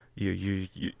Yeah, yeah,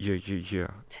 yeah, yeah, yeah, yeah,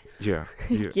 yeah,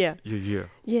 Yeah. yeah, yeah, Yeah.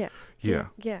 yeah, Yeah.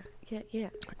 Yeah. Yeah.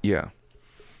 yeah,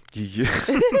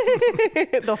 yeah,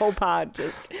 yeah. The whole pod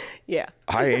just. Yeah.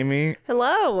 Hi, Amy.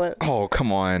 Hello. Oh,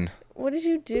 come on. What did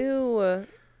you do?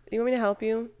 You want me to help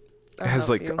you? It I'll has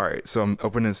help like, you. all right, so I'm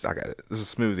opening this. I got it. This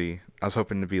is a smoothie. I was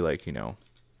hoping to be like,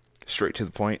 straight to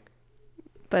the point.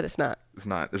 But it's not. It's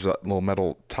not. There's a little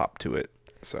metal top to it.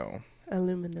 So,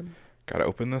 Aluminum. gotta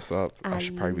open this up. I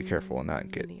should probably be careful and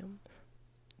not get Aluminum.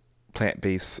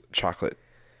 plant-based chocolate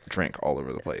drink all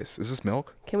over the place. Is this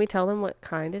milk? Can we tell them what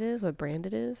kind it is? What brand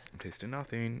it is? I'm tasting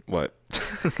nothing. What?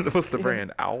 What's the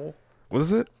brand? Owl? What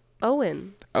is it?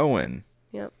 Owen. Owen.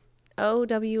 Yep.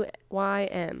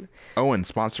 Owyn. Owen,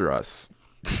 sponsor us.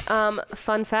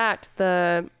 Fun fact: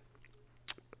 the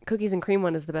cookies and cream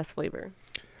one is the best flavor.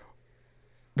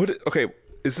 Okay,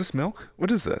 is this milk? What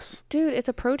is this? Dude, it's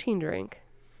a protein drink.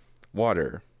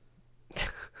 Water.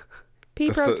 Pea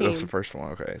That's protein. that's the first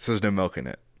one. Okay, so there's no milk in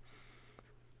it.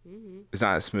 Mm-hmm. It's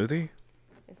not a smoothie?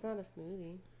 It's not a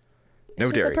smoothie. No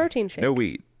It's just dairy. a protein shake. No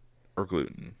wheat or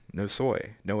gluten. No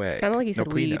soy. No egg. Sounded like you no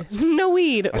said weed. peanuts. No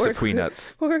weed. I said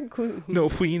peanuts. Or gluten. No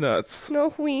peanuts. No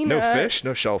peanuts. No fish.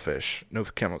 No shellfish. No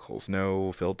chemicals.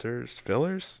 No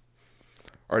fillers.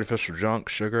 Artificial junk.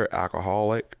 Sugar.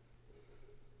 Alcoholic.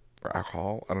 Or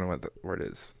alcohol. I don't know what the word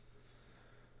is.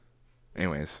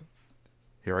 Anyways,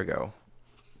 here I go.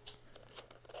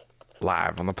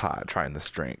 Live on the pod, trying this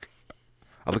drink.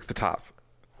 I look at the top.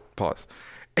 Pause.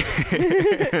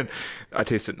 And I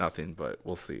tasted nothing, but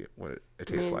we'll see what it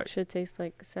tastes like. It should taste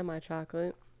like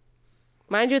semi-chocolate.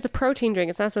 Mind you, it's a protein drink.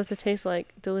 It's not supposed to taste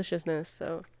like deliciousness,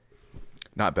 so...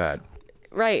 Not bad.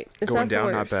 Right. It's Going not the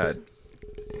down, not worst. bad.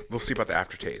 We'll see about the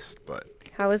aftertaste, but...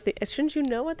 How is the... Shouldn't you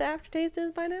know what the aftertaste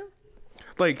is by now?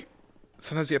 Like,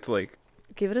 sometimes you have to, like,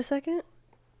 Give it a second.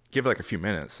 give it, like, a few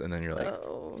minutes, and then you're like...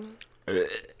 Oh. "Ugh."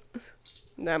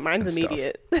 Nah, mine's And stuff.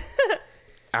 immediate.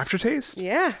 Aftertaste?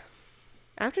 Yeah.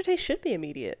 Aftertaste should be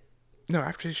immediate. No,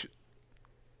 aftertaste should...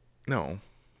 No.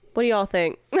 What do y'all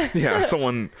think? Yeah,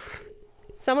 someone...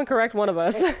 Someone correct one of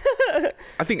us.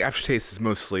 I think aftertaste is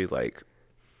mostly, like...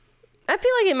 I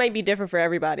feel like it might be different for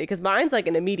everybody, because mine's like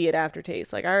an immediate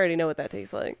aftertaste. Like, I already know what that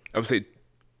tastes like. I would say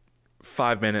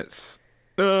 5 minutes.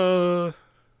 2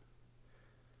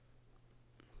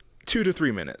 to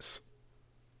 3 minutes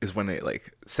is when it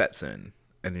like sets in,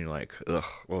 and you're like, ugh,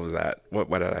 what was that? What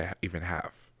did I even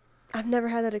have? I've never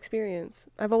had that experience.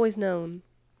 I've always known.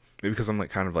 Maybe because I'm like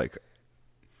kind of like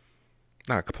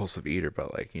not a compulsive eater,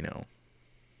 but like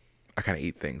I kind of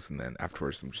eat things, and then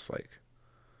afterwards I'm just like,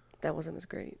 That wasn't as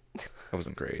great. that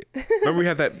wasn't great. Remember we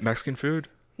had that Mexican food,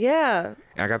 Yeah.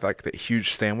 and I got like that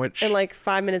huge sandwich. And like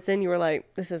 5 minutes in, you were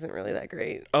like, this isn't really that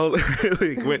great. Oh, it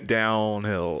like went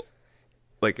downhill.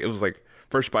 Like it was like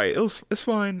first bite, it's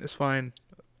fine. That's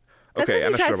Okay, because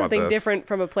I'm we not tried sure about something this. different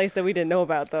from a place that we didn't know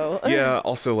about, though. Yeah.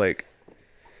 Also, like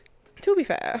To be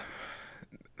fair,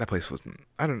 that place wasn't.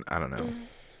 I don't know.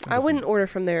 I wouldn't order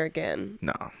from there again.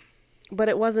 No. But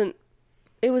it wasn't.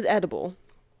 It was edible.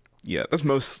 Yeah, that's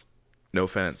most. No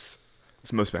offense.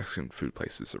 It's most Mexican food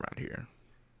places around here.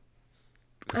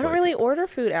 I don't really order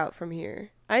food out from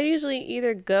here. I usually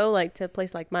either go like to a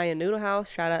place like Maya Noodle House.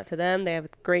 Shout out to them. They have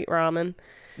great ramen.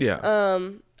 Yeah.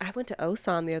 I went to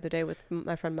Osan the other day with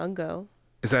my friend Mungo.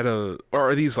 Is that or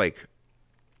are these like?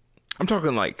 I'm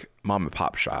talking like mom and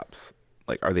pop shops.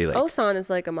 Like, are they like? Osan is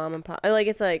like a mom and pop. Like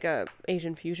it's like a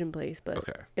Asian fusion place, but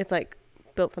Okay. it's like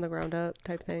built from the ground up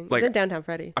type thing. Like- It's in downtown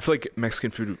Freddy. I feel like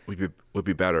Mexican food would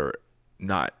be better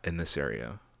not in this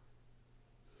area.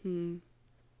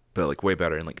 But like way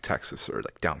better in like Texas or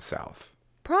like down south.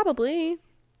 Probably.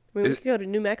 I mean, we could go to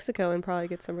New Mexico and probably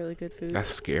get some really good food. That's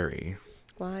scary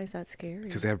Why is that scary?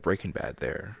 because they have Breaking Bad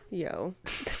there. Yo.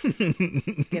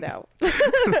 Get out.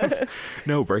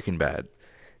 No, Breaking Bad.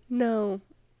 No.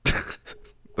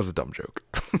 That was a dumb joke.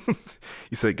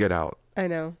 You said get out. I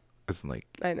know. As in like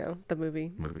I know. The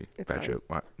movie. movie. It's Bad fine. joke.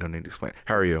 What? No need to explain.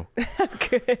 How are you?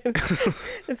 Good.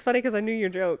 It's funny because I knew your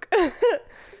joke.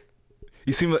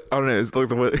 You seem like I don't know. It's like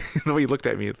the way the way you looked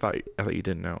at me. I thought you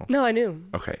didn't know. No, I knew.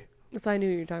 Okay. That's why I knew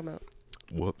what you were talking about.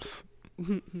 Whoops.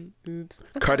 Oops.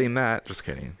 Cutting that. Just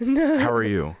kidding. No. How are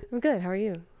you? I'm good. How are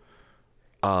you?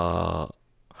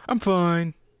 I'm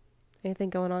fine. Anything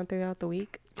going on throughout the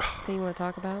week that you want to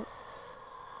talk about?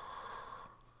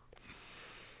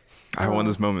 I had one of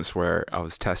those moments where I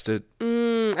was tested,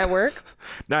 At work?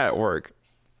 not at work,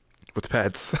 with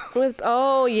pets.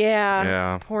 Oh, yeah.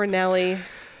 Yeah. Poor Nelly.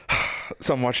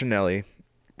 So I'm watching Nelly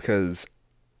because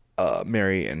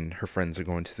Mary and her friends are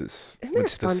going to this. Isn't there a went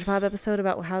to this- SpongeBob episode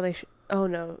about how they Oh,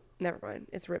 no. Never mind.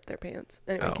 It's ripped their pants.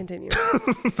 Anyway, Oh. continue.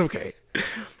 It's okay.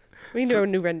 We do a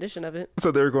new rendition of it.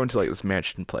 So they were going to like this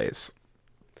mansion place.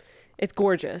 It's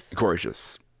gorgeous.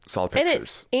 Gorgeous. Saw the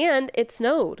pictures. And it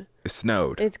snowed. It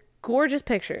snowed. It's gorgeous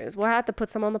pictures. We'll have to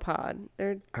put some on the pod.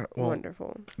 They're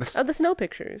wonderful. The snow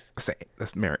pictures.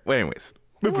 That's Mary. Well, anyways,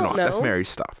 moving on. No. That's Mary's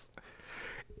stuff.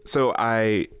 So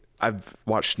I've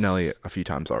watched Nelly a few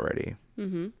times already.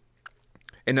 Mm-hmm.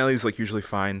 And Nelly's like usually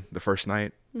fine the first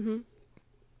night. Mm-hmm.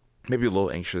 Maybe a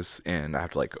little anxious, and we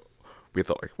have to like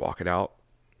walk it out.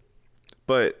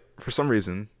 But for some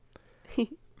reason,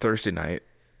 Thursday night,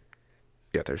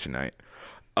 she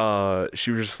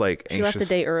was just like anxious. She left a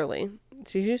day early.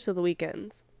 She's used to the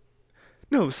weekends.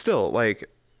 No, still, like,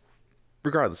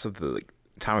 regardless of the like,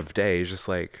 time of day, it's just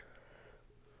like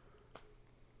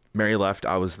Mary left,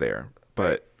 I was there.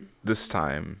 But this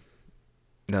time,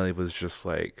 Nelly was just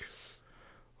like,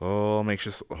 oh, I'm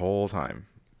anxious the whole time.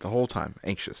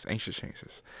 Anxious.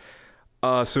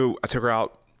 So I took her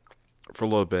out for a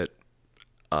little bit.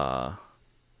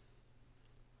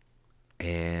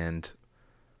 And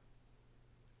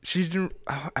she didn't,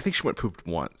 I think she pooped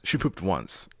once. She pooped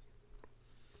once.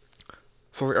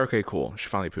 So I was like, okay, cool. She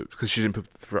finally pooped. Because she didn't poop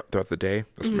throughout the day.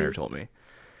 That's what Mary told me.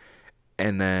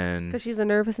 And then... Because she's a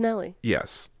nervous Nelly.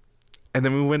 Yes. And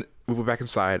then we went back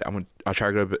inside. I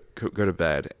tried to go to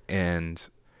bed. And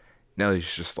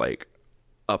Nelly's just like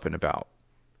up and about.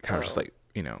 Kind of just like,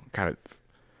 kind of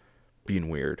being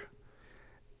weird.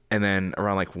 And then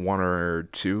around like 1 or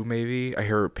 2 maybe, I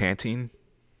hear her panting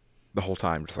the whole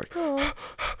time. Just like...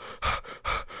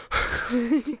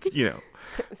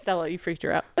 Stella, you freaked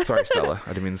her out. Sorry, Stella. I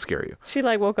didn't mean to scare you. She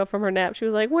like woke up from her nap. She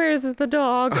was like, "Where is the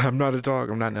dog?" I'm not a dog.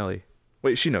 I'm not Nelly.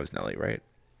 Wait, she knows Nelly, right?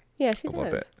 Yeah, she a does.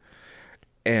 little bit.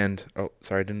 And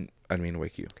sorry, I didn't mean to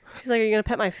wake you. She's like, "Are you gonna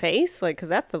pet my face?" Like, because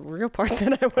that's the real part that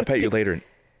I want. I'll pet you later,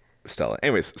 Stella.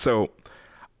 Anyways, so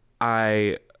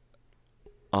Milo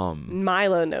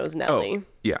knows Nelly. Oh,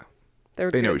 yeah.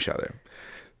 They know each other.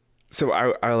 So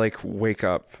I like wake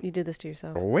up. You did this to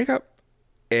yourself. Or wake up,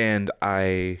 and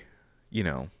I,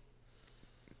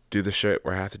 do the shit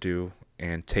where I have to do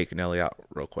and take Nelly out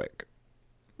real quick.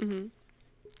 Mm-hmm.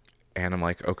 And I'm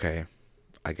like, okay,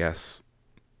 I guess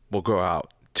we'll go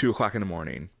out 2:00 in the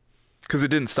morning. Because it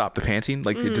didn't stop the panting.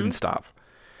 Like, it didn't stop.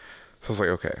 So I was like,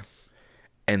 okay.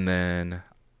 And then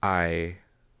I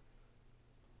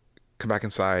come back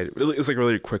inside. It was like a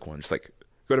really quick one. Just like,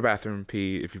 go to the bathroom,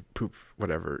 pee, if you poop,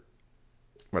 whatever.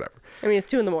 I mean, it's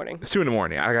 2 a.m. It's 2 a.m.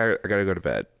 I gotta go to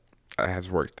bed. I have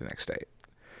to work the next day.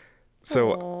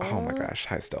 So, oh my gosh.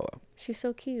 Hi, Stella. She's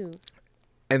so cute.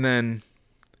 And then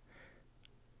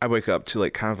I wake up to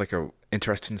like kind of like a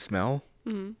interesting smell.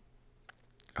 Mm-hmm.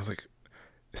 I was like,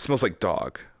 it smells like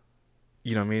dog.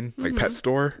 You know what I mean? Like pet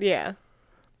store. Yeah.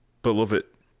 But a little bit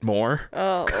more.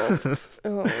 Oh.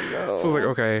 Oh no. So I was like,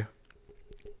 okay,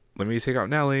 let me take out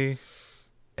Nelly.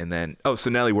 And then, so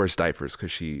Nelly wears diapers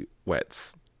because she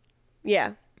wets.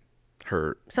 Yeah.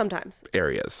 Her sometimes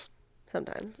areas.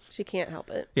 Sometimes. She can't help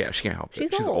it. Yeah, she can't help it.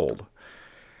 She's old.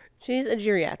 She's a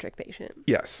geriatric patient.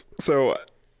 Yes. So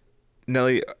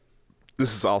Nelly,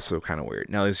 this is also kind of weird.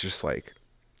 Nelly's just like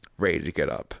ready to get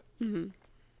up. Mm-hmm.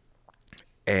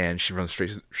 And she runs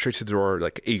straight to the door,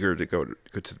 like eager to go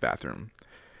to the bathroom.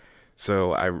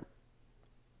 So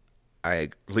I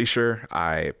leash her.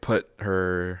 I put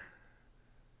her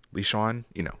leash on,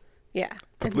 Yeah.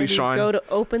 Put the leash on. Go to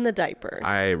open the diaper.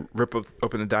 I rip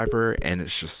open the diaper, and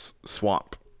it's just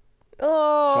swamp.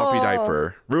 Oh. Swampy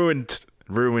diaper.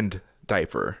 Ruined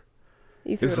diaper.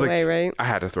 You threw it away, right? I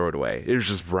had to throw it away. It was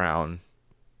just brown.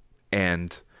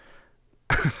 And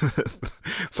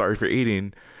sorry for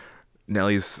eating.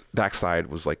 Nelly's backside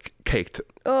was like caked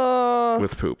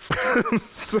with poop.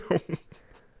 So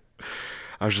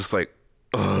I was just like,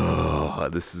 oh,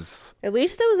 this is... At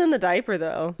least it was in the diaper,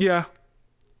 though. Yeah.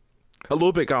 A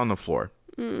little bit got on the floor.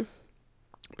 But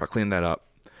I cleaned that up.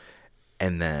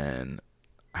 And then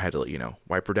I had to,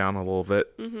 wipe her down a little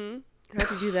bit. Mm-hmm.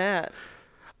 How'd you do that?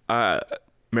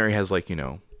 Mary has,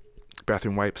 bathroom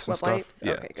wipes and Wet stuff. Wipes?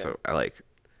 Yeah, Okay, good. so I,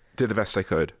 did the best I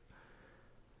could.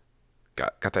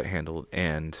 Got that handled.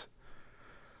 And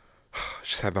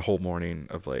just had the whole morning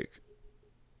of,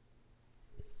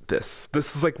 this.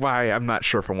 This is, why I'm not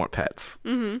sure if I want pets.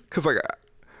 Because,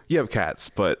 you have cats,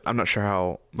 but I'm not sure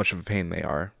how much of a pain they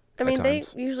are. I mean, they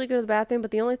usually go to the bathroom,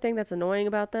 but the only thing that's annoying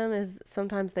about them is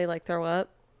sometimes they throw up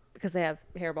because they have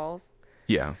hairballs.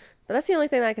 Yeah. But that's the only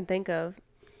thing I can think of.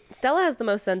 Stella has the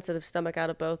most sensitive stomach out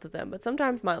of both of them, but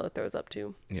sometimes Milo throws up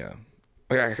too. Yeah.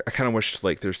 I kind of wish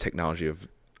there's technology of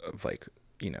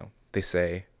they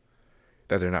say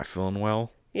that they're not feeling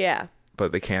well. Yeah.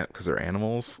 but they can't because they're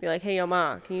animals. Be like, hey, yo,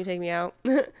 ma, can you take me out?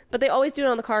 But they always do it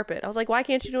on the carpet. I was like, why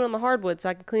can't you do it on the hardwood so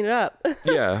I can clean it up?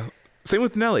 Yeah. Same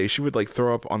with Nellie. She would like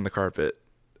throw up on the carpet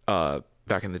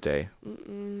back in the day.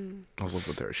 I was living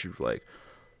with her. She was like,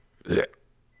 ugh.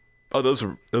 Oh, those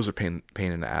are pain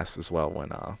in the ass as well when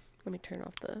Let me turn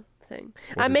off the thing.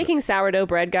 I'm making sourdough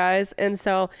bread, guys, and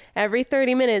so every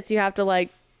 30 minutes you have to like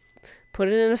put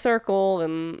it in a circle,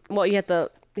 and well, you have to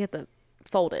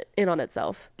fold it in on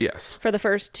itself. Yes. For the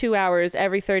first 2 hours,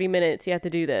 every 30 minutes you have to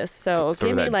do this. So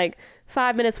give me like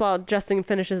 5 minutes while Justin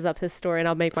finishes up his story, and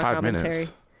I'll make my commentary. 5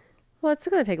 minutes. Well, it's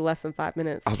gonna take less than 5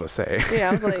 minutes. I was about to say. Yeah,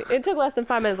 I was like, it took less than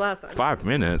 5 minutes last time. 5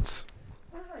 minutes.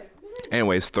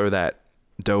 Anyways, throw that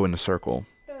dough in a circle.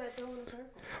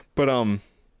 But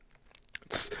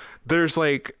there's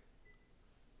like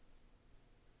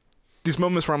these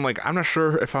moments where I'm like, I'm not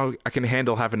sure if I can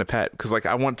handle having a pet, because like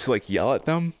I want to like yell at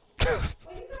them. Well,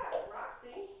 you got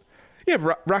Roxy.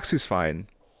 Yeah, Roxy's fine,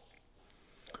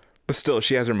 but still,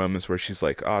 she has her moments where she's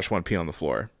like, oh, I just want to pee on the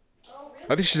floor. Oh, really?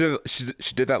 I think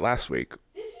she did that last week.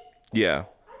 Did she? Yeah. I didn't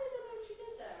know she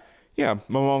did that. Yeah,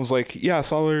 my mom was like, yeah, I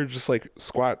saw her just like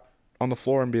squat on the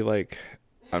floor and be like,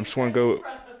 I just want to go.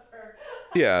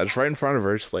 Yeah, just right in front of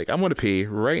her. Just like, I want to pee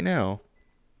right now.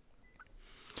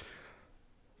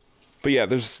 But yeah,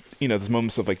 there's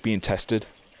moments of like being tested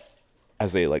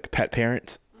as a like pet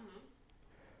parent. Mm-hmm.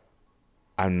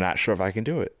 I'm not sure if I can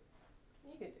do it.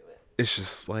 You can do it. It's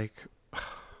just like,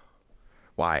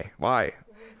 why?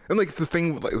 And like the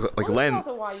thing like well, Len. This is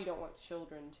also why you don't want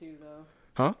children too, though.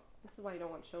 Huh? This is why you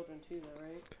don't want children too, though,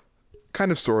 right?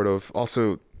 Kind of, sort of.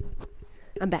 Also,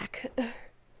 I'm back.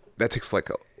 That takes like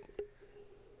a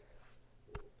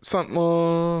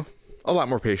lot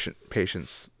more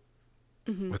patience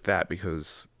with that,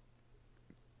 because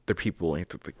they're people and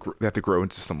they have to grow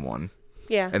into someone.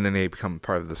 Yeah. And then they become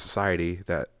part of the society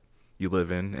that you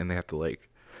live in, and they have to like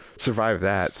survive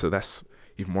that. So that's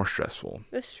even more stressful.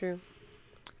 That's true.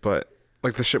 But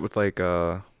like the shit with like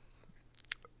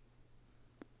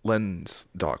Len's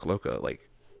dog Loka, like.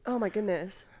 Oh my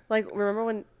goodness! Like, remember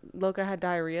when Loka had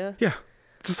diarrhea? Yeah,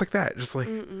 just like that. Just like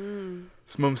some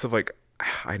moments of like,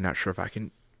 I'm not sure if I can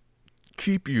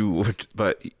keep you,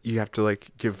 but you have to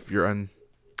like give your own.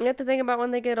 You have to think about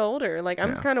when they get older. Like,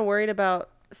 I'm kind of worried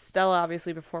about Stella,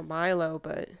 obviously, before Milo,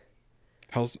 but.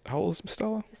 How old is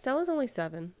Stella? Stella's only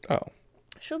 7. Oh.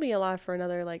 She'll be alive for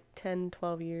another like 10,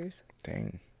 12 years.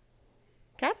 Dang.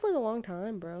 Cats live a long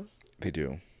time, bro. They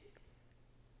do.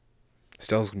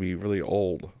 Stella's gonna be really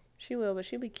old. She will, but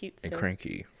she'll be cute still. And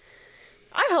cranky.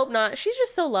 I hope not. She's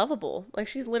just so lovable. Like,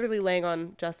 she's literally laying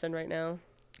on Justin right now.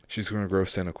 She's gonna grow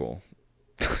cynical.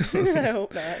 I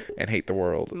hope not. And hate the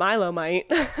world. Milo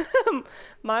might.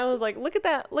 Milo's like, look at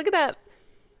that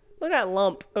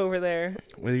lump over there.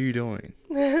 What are you doing?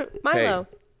 Milo.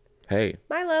 Hey.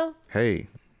 Milo. Hey.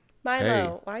 Milo. Hey.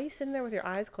 Why are you sitting there with your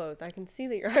eyes closed? I can see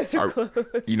that your eyes are closed.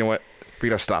 You know what? We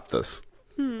gotta stop this.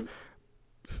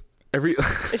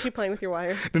 Is she playing with your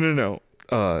wire? No.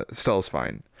 Stella's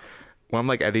fine. When I'm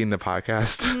like editing the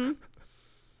podcast,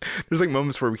 there's like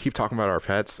moments where we keep talking about our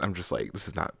pets. I'm just like, this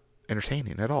is not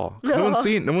entertaining at all. No one's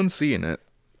seeing it. No one's seeing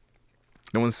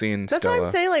That's Stella. What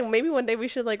I'm saying. Like, maybe one day we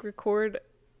should like record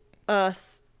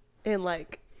us in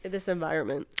like this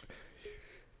environment.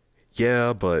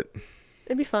 Yeah, but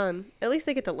it'd be fun. At least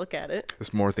they get to look at it.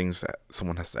 There's more things that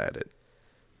someone has to edit.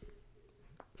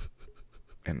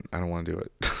 And I don't want to do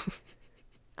it.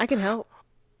 I can help.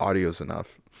 Audio's enough.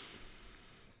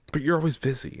 But you're always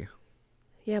busy.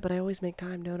 Yeah, but I always make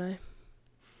time, don't I?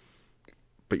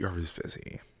 But you're always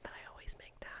busy. But I always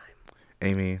make time.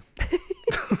 Amy.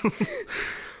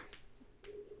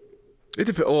 It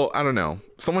depends. Well, I don't know.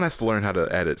 Someone has to learn how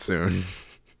to edit soon.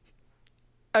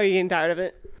 Oh, you're getting tired of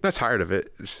it? Not tired of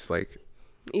it. It's just like...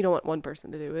 You don't want one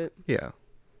person to do it. Yeah.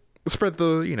 Spread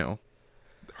the,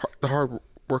 the hard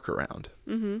work around.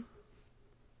 Mm-hmm.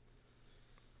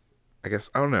 I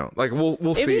guess, I don't know. Like,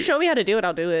 we'll see. If you show me how to do it,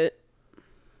 I'll do it.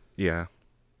 Yeah.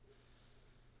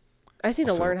 I just need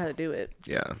to learn how to do it.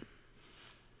 Yeah.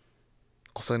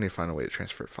 Also, I need to find a way to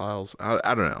transfer files.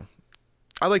 I don't know.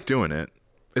 I like doing it.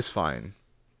 It's fine.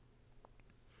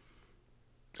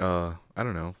 I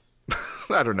don't know.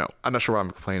 I don't know. I'm not sure why I'm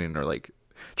complaining or like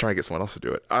trying to get someone else to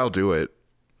do it. I'll do it.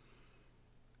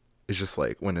 It's just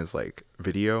like when it's like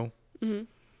video. Mm-hmm.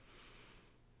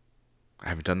 I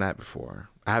haven't done that before.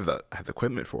 I have the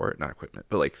equipment for it, not equipment,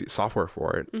 but like the software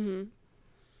for it. Mm-hmm.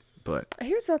 But I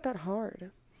hear it's not that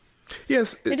hard.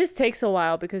 Yes, it just takes a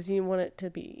while because you want it to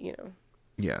be,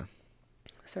 yeah,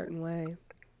 a certain way.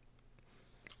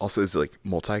 Also, is it like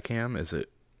multicam? Is it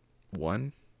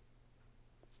one?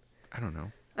 I don't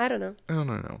know. I don't know. I don't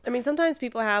know. I mean, sometimes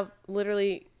people have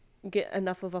literally get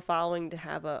enough of a following to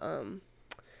have a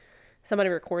somebody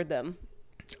record them.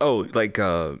 Oh, like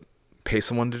pay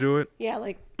someone to do it? Yeah,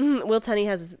 like Will Tenney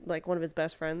has like one of his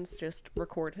best friends just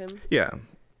record him. Yeah.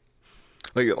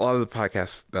 Like a lot of the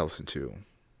podcasts that I listen to,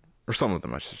 or some of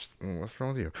them, what's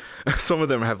wrong with you? Some of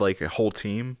them have like a whole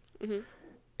team,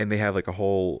 and they have like a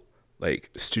whole like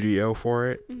studio for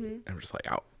it. And I'm just like,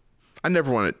 out. I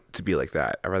never want it to be like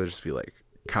that. I'd rather just be like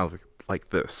kind of like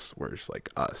this, where it's like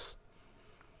us,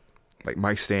 like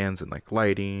mic stands and like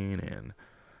lighting and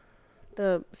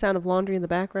the sound of laundry in the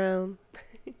background.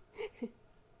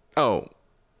 Oh,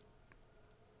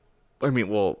 I mean,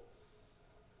 well,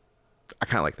 I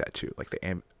kind of like that too, like the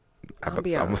I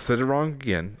almost said it wrong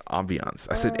again. Ambiance.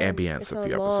 I said ambience a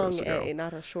few episodes ago. It's a long A,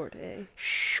 not a short A.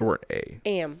 Short A.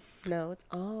 No, it's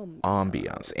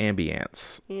Ambiance.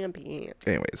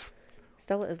 Anyways.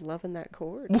 Stella is loving that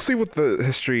chord. We'll see what the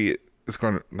history is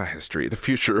going to... Not history. The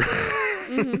future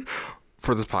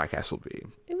for this podcast will be.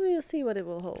 We'll see what it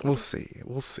will hold. We'll see.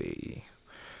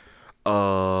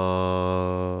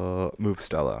 Move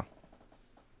Stella.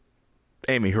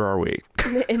 Amy, who are we?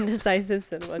 The Indecisive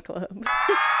Cinema Club.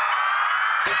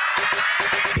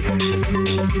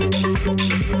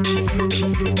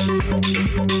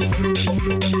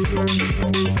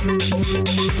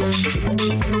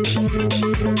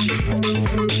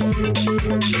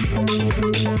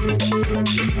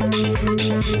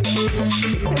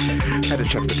 Had to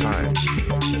check the time.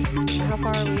 How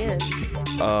far are we in?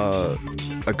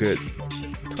 A good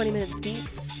 20 minutes deep.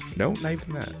 No, not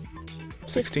even that.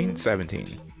 16, 17,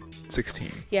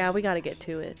 16. Yeah, we gotta get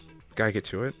to it. Gotta get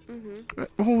to it?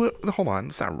 Hold on,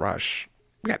 let's not rush.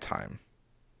 We got time.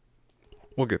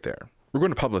 We'll get there. We're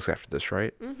going to Publix after this,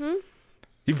 right?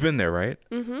 You've been there, right?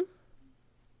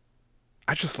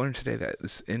 I just learned today that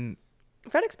it's in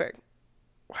Fredericksburg.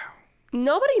 Wow.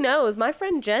 Nobody knows. My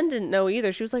friend Jen didn't know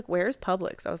either. She was like, "Where's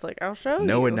Publix?" I was like, "I'll show you."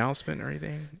 No announcement or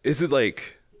anything? Is it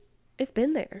like... It's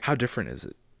been there. How different is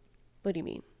it? What do you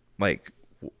mean? Like,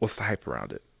 what's the hype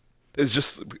around it? Is it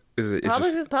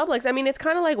Publix is Publix. I mean, it's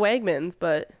kind of like Wegmans,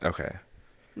 but okay.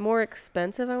 More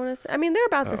expensive, I want to say. I mean, they're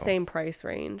about the same price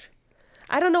range.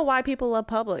 I don't know why people love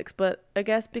Publix, but I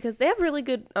guess because they have really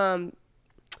good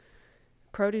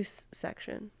produce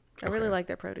section. I really like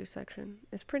their produce section.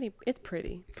 It's pretty.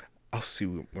 I'll see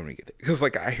when we get there. Because,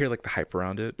 like, I hear, like, the hype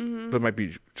around it. But it might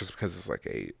be just because it's, like,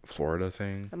 a Florida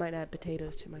thing. I might add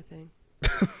potatoes to my thing.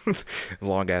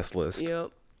 Long-ass list.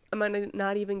 Yep. I might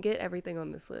not even get everything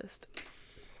on this list.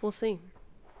 We'll see.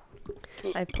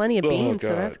 I have plenty of beans,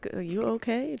 so that's good. Are you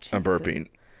okay? Jesus. I'm burping.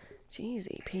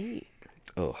 Jeezy, Pete.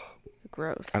 Ugh.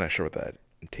 Gross. I'm not sure what that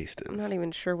taste is. I'm not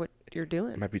even sure what you're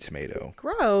doing. It might be tomato.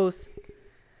 Gross.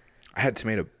 I had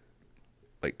tomato,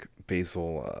 like,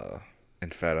 basil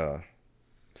and feta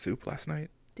soup last night.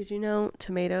 Did you know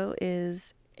tomato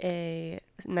is a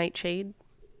nightshade?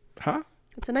 Huh?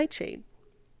 It's a nightshade.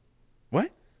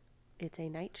 What? It's a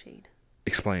nightshade.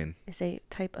 Explain. It's a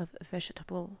type of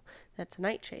vegetable that's a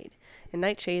nightshade. And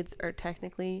nightshades are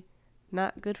technically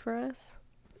not good for us.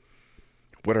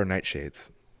 What are nightshades?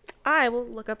 I will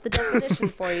look up the definition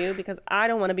for you because I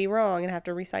don't want to be wrong and have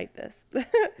to recite this.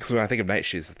 Because when I think of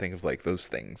nightshades, I think of, like, those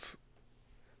things.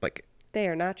 Like... They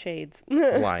are not shades.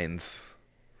 Lines.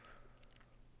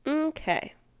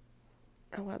 Okay.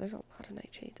 Oh, wow, there's a lot of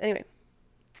nightshades. Anyway.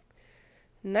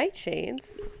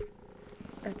 Nightshades,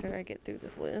 after I get through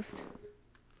this list,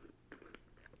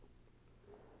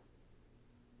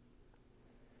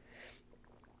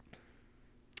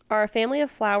 are a family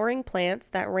of flowering plants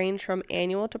that range from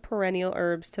annual to perennial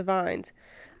herbs to vines.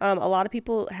 A lot of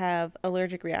people have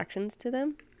allergic reactions to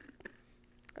them.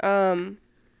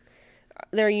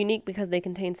 They're unique because they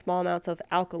contain small amounts of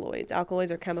alkaloids.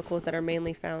 Alkaloids are chemicals that are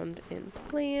mainly found in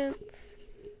plants.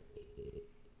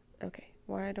 Okay,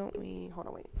 why don't we... Hold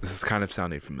on, wait. This is kind of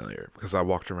sounding familiar because I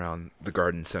walked around the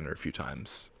garden center a few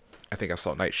times. I think I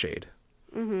saw nightshade.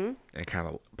 And kind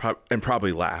of...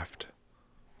 probably laughed.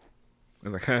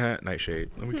 And like, haha, nightshade.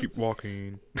 Let me keep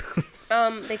walking.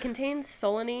 They contain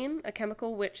solanine, a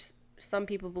chemical which some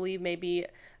people believe may be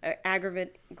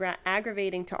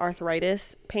aggravating to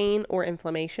arthritis, pain, or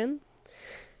inflammation.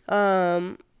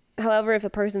 However, if a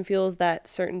person feels that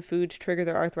certain foods trigger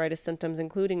their arthritis symptoms,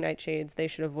 including nightshades, they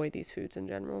should avoid these foods in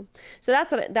general. So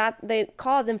that's what they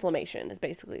cause inflammation is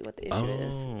basically what the issue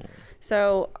is.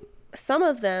 So some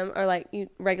of them are like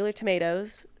regular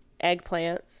tomatoes,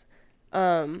 eggplants.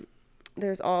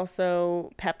 There's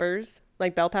also peppers,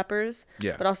 like bell peppers,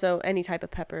 but also any type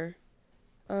of pepper.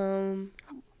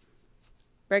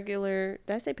 Regular,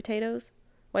 did I say potatoes?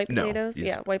 White potatoes? No,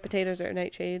 yeah, white potatoes are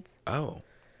nightshades. Oh.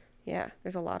 Yeah,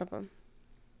 there's a lot of them.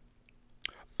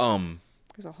 Um,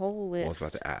 There's a whole list. what was I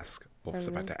about to ask? What was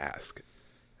I about know. to ask?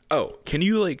 Oh, can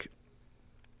you like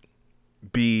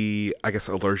be, I guess,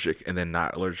 allergic and then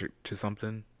not allergic to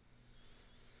something?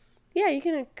 Yeah, you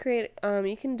can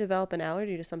you can develop an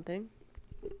allergy to something.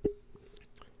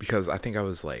 Because I think I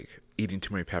was like eating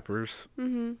too many peppers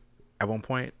at one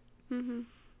point, and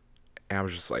I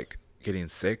was just like getting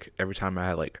sick every time I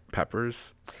had like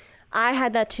peppers. I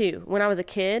had that too when I was a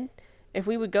kid. If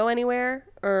we would go anywhere,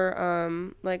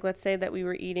 or like let's say that we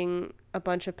were eating a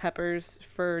bunch of peppers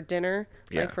for dinner,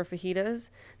 Yeah. like for fajitas,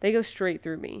 they go straight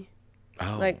through me.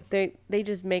 Oh, Like they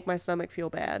just make my stomach feel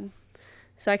bad.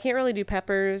 So I can't really do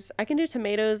peppers. I can do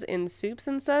tomatoes in soups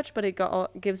and such, but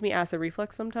gives me acid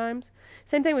reflux sometimes.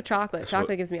 Same thing with chocolate.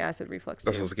 Chocolate gives me acid reflux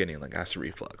that's what I too. was getting, like acid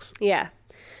reflux. Yeah.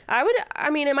 I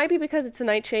mean, it might be because it's a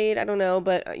nightshade. I don't know,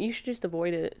 but you should just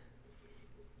avoid it.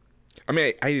 I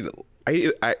mean,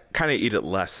 I kind of eat it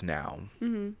less now.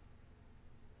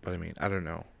 But I mean, I don't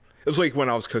know. It was like when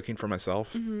I was cooking for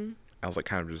myself. I was like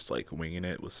kind of just like winging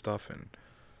it with stuff and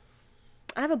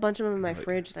I have a bunch of them in my Like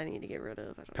fridge that I need to get rid of.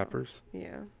 I don't know. peppers.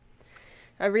 Yeah.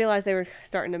 I realized they were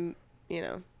starting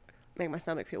to, make my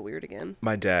stomach feel weird again.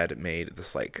 My dad made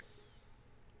this like,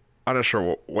 I'm not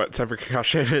sure what type of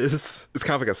concoction it is. It's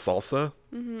kind of like a salsa.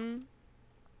 And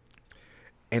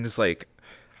it's like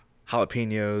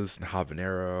jalapenos and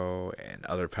habanero and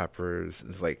other peppers.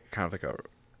 It's like kind of like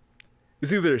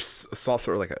it's either a salsa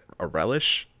or like a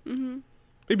relish.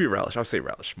 Maybe relish. I would say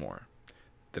relish more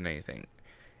than anything.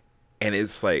 And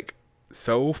it's like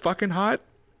so fucking hot.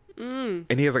 And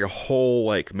he has like a whole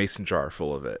like mason jar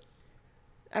full of it.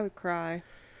 I would cry.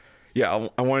 Yeah,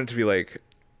 I want it to be like,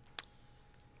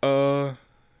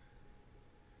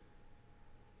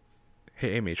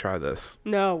 hey Amy, try this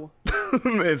No.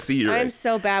 and see your. I'm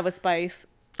so bad with spice.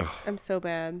 Ugh. I'm so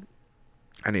bad.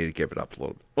 I need to give it up a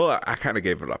little. Well, I kind of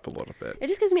gave it up a little bit. It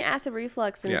just gives me acid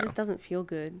reflux and Yeah. it just doesn't feel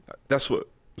good. That's what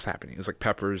was happening. It was like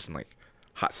peppers and like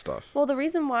hot stuff. Well, the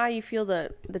reason why you feel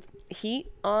the heat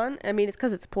on, I mean, it's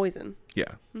because it's poison.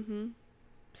 Yeah,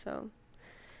 So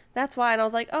that's why. And I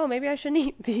was like, oh, maybe I shouldn't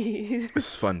eat these.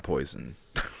 it's fun poison,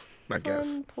 I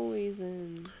guess. Fun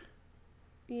poison.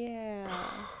 Yeah.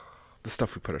 The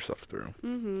stuff we put ourselves through.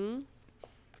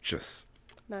 Just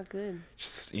Not good.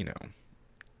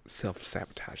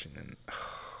 Self-sabotaging and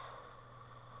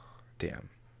damn.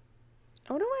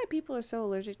 I wonder why people are so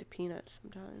allergic to peanuts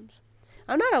sometimes.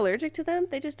 I'm not allergic to them.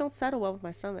 They just don't settle well with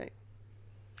my stomach.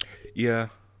 Yeah.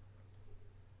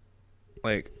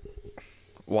 Like,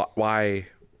 why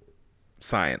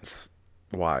science?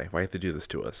 Why have to do this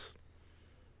to us?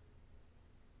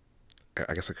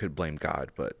 I guess I could blame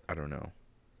God, but I don't know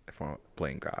if I want to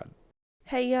blame God.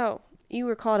 Hey, yo, you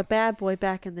were called a bad boy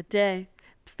back in the day.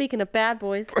 Speaking of bad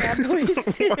boys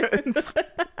too.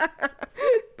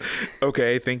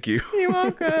 Okay, thank you. You're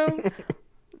welcome.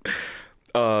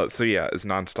 So yeah, it's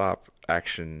nonstop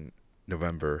action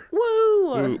November.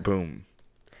 Woo! Ooh, boom.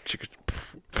 Chicka,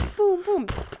 Boom, boom.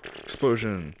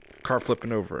 explosion. Car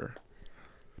flipping over.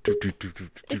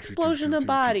 Explosion of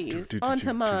bodies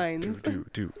onto mines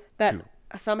that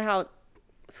somehow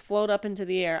float up into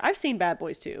the air. I've seen Bad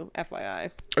Boys 2,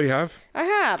 FYI. Oh, you have? I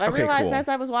have. I Okay, realized cool. as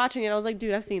I was watching it, I was like,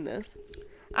 dude, I've seen this.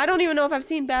 I don't even know if I've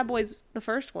seen Bad Boys, the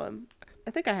first one.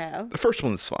 I think I have. The first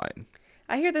one's fine.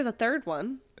 I hear there's a third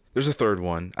one. There's a third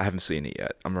one. I haven't seen it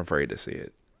yet. I'm afraid to see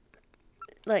it.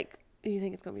 Like, do you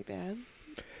think it's going to be bad?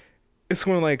 It's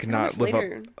going to like How not much live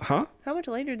later? up. Huh? How much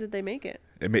later did they make it?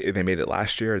 They made it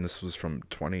last year, and this was from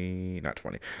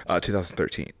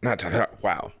 2013.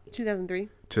 Wow. 2003?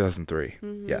 2003.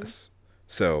 Yes.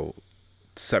 So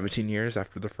 17 years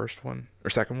after the first one or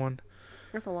second one.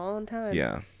 That's a long time.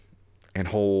 Yeah. And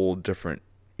whole different,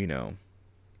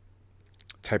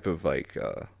 type of like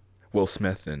Will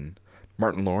Smith and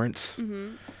Martin Lawrence.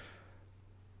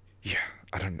 Yeah,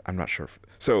 I'm not sure.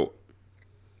 So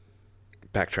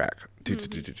backtrack.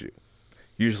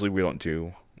 Usually we don't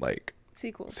do like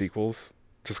Sequels.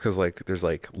 just because like there's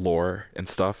like lore and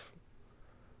stuff.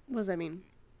 What does that mean?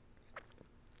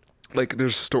 Like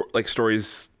there's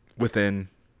stories within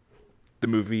the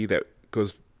movie that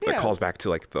calls back to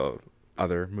like the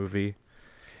other movie.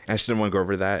 And I just didn't want to go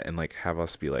over that and like have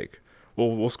us be like, well,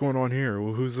 what's going on here?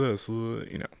 Well, who's this? Well,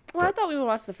 I thought we would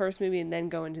watch the first movie and then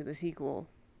go into the sequel.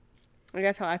 Like,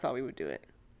 that's how I thought we would do it.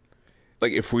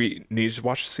 Like if we needed to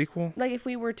watch the sequel? Like if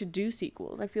we were to do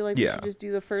sequels, I feel like we should just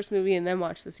do the first movie and then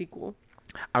watch the sequel.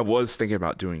 I was thinking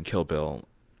about doing Kill Bill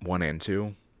 1 and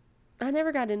 2. I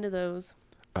never got into those.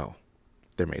 Oh,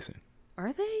 they're amazing.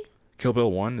 Are they? Kill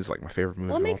Bill 1 is like my favorite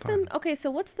movie What of all makes time. them... Okay, so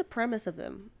what's the premise of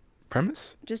them?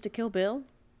 Premise? Just to kill Bill?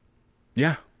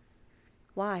 Yeah.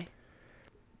 Why?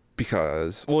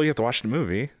 Because, well, you have to watch the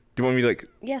movie. Do you want me to, like...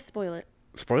 Yeah, spoil it.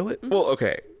 Spoil it? Well,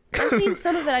 okay. I've seen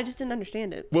some of it. I just didn't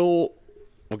understand it. We'll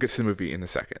get to the movie in a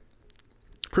second.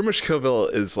 Pretty much Kill Bill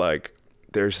is like,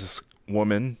 there's this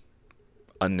woman,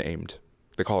 unnamed.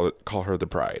 They call her the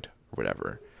Bride or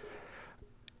whatever.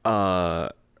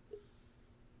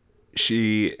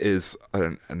 She is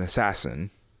an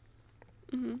assassin.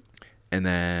 Mm-hmm. And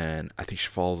then I think she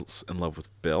falls in love with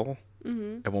Bill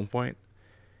at one point.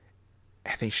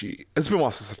 I think it's been a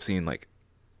while since I've seen like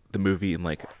the movie in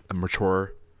like a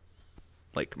mature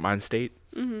like mind state.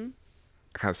 Mm-hmm.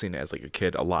 I kind of seen it as like a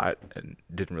kid a lot and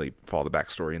didn't really follow the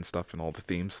backstory and stuff and all the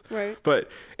themes. Right. But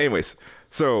anyways,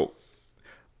 so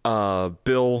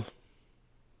Bill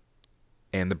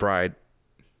and the Bride,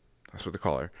 that's what they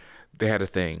call her, they had a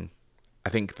thing. I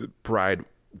think the Bride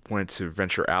wanted to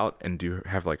venture out and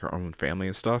have like her own family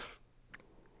and stuff.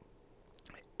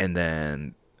 And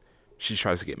then she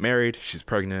tries to get married. She's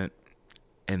pregnant.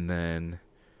 And then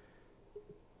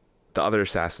the other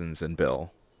assassins and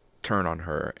Bill turn on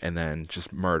her and then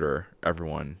just murder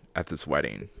everyone at this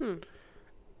wedding.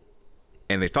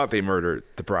 And they thought they murdered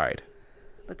the Bride.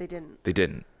 But they didn't. They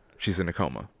didn't. She's in a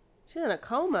coma. She's in a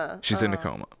coma? She's in a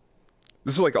coma.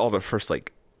 This is like all the first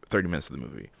like 30 minutes of the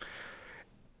movie.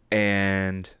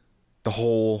 And the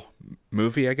whole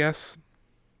movie, I guess,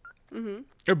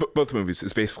 or both movies,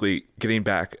 is basically getting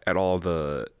back at all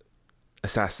the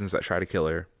assassins that try to kill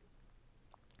her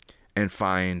and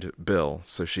find Bill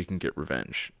so she can get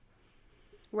revenge.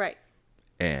 Right.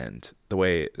 And the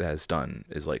way that is done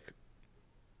is like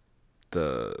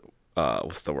the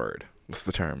what's the word? What's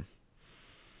the term?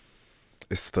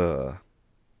 It's the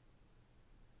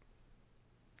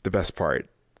best part.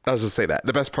 I'll just say that.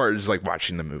 The best part is like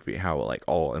watching the movie, how it like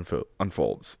all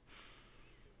unfolds.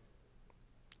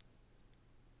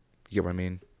 You get what I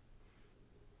mean?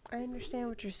 I understand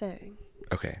what you're saying.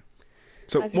 Okay.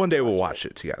 So one day we'll watch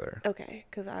it together. Okay,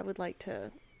 because I would like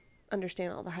to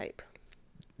understand all the hype.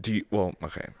 Well,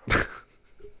 okay.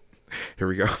 Here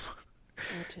we go.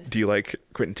 Do you like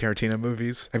Quentin Tarantino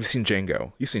movies? Have you seen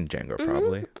Django? You've seen Django,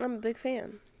 probably. I'm a big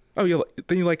fan. Oh,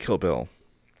 then you like Kill Bill.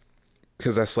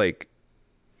 Because that's like...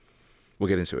 We'll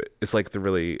get into it. It's like the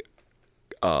really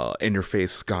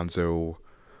in-your-face Gonzo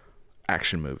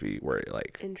action movie where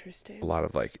like... Interesting. A lot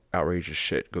of like outrageous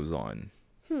shit goes on.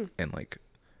 And like...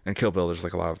 In Kill Bill, there's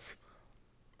like a lot of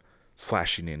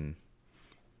slashing and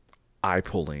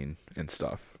eye-pulling and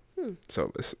stuff.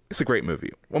 So it's a great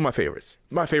movie. One of my favorites.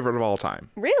 My favorite of all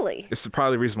time. Really? It's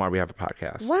probably the reason why we have a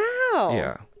podcast. Wow.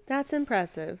 Yeah. That's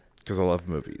impressive. Because I love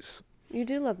movies. You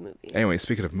do love movies. Anyway,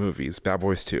 speaking of movies, Bad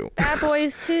Boys 2. Bad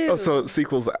Boys 2. Oh, so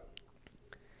sequels.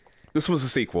 This was a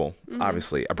sequel,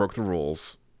 obviously. I broke the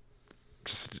rules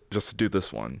just to do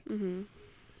this one.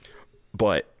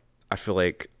 But I feel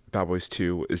like Bad Boys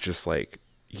 2 is just like,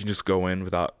 you can just go in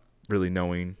without really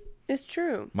knowing. It's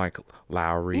true. Mike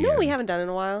Lowry. You know what we haven't done in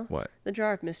a while? What? The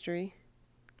Jar of Mystery.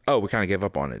 Oh, we kind of gave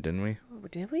up on it, didn't we? Oh,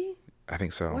 did we? I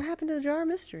think so. What happened to the Jar of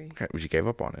Mystery? Okay, you gave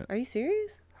up on it. Are you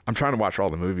serious? I'm trying to watch all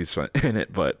the movies in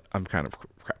it, but I'm kind of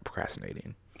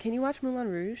procrastinating. Can you watch Moulin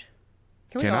Rouge?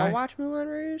 Can we Can all I? watch Moulin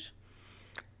Rouge?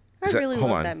 I really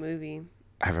love that movie.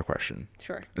 I have a question.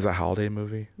 Sure. Is that a holiday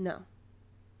movie? No.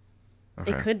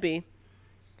 Okay. It could be.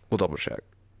 We'll double check.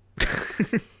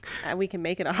 We can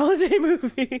make it a holiday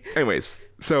movie. Anyways,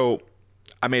 so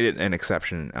I made it an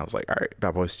exception. I was like, all right,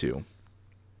 Bad Boys 2.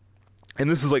 And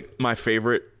this is like one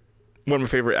of my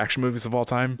favorite action movies of all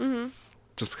time.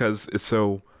 Just because it's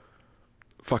so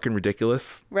fucking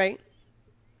ridiculous. Right.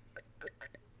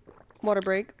 Water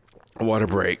break. Water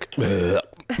break.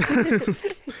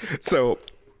 So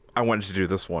I wanted to do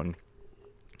this one.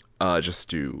 Just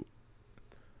to,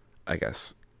 I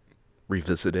guess,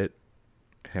 revisit it.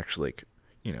 Actually, like,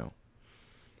 you know.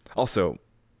 Also,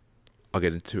 I'll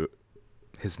get into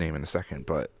his name in a second,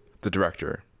 but the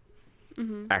director,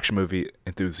 action movie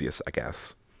enthusiast, I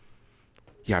guess.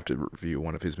 You have to review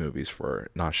one of his movies for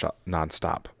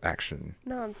non-stop action.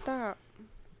 Non-stop.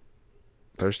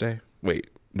 Thursday? Wait,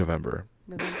 November.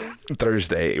 November?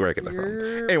 Thursday. Where did I get that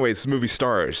from? Anyways, this movie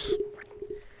stars.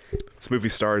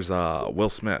 Will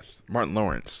Smith, Martin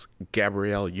Lawrence,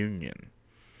 Gabrielle Union.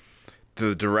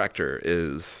 The director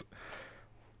is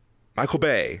Michael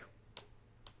Bay.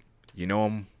 You know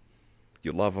him.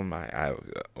 You love him.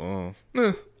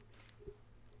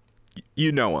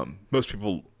 You know him. Most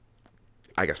people,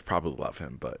 I guess, probably love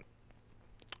him, but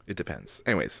it depends.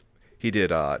 Anyways, he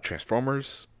did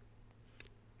Transformers.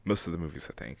 Most of the movies,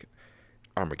 I think.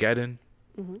 Armageddon.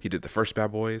 He did the first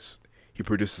Bad Boys. He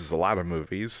produces a lot of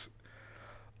movies.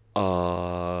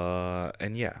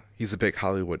 And yeah, he's a big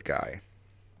Hollywood guy.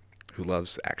 who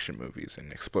loves action movies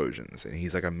and explosions, and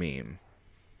he's like a meme.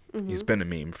 Mm-hmm. He's been a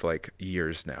meme for like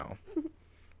years now.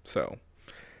 So,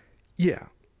 yeah.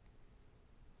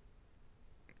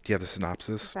 Do you have the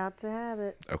synopsis? About to have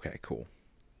it. Okay, cool.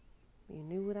 You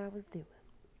knew what I was doing.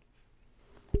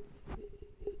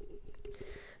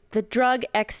 The drug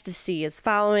ecstasy is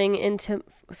following into...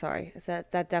 Sorry,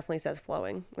 that definitely says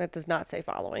flowing. That does not say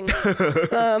following.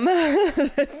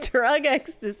 The drug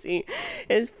ecstasy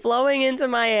is flowing into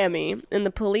Miami, and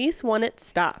the police want it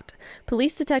stopped.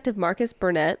 Police Detective Marcus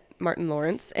Burnett, Martin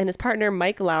Lawrence, and his partner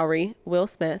Mike Lowry, Will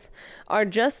Smith, are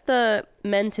just the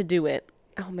men to do it.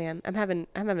 Oh man, I'm having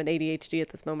ADHD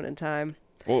at this moment in time.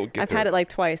 Well, I've had it like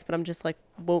twice, but I'm just like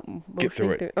get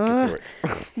through it. Get through it.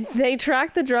 They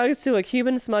track the drugs to a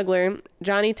Cuban smuggler,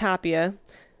 Johnny Tapia,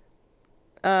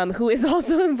 who is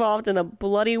also involved in a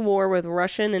bloody war with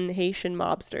Russian and Haitian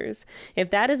mobsters.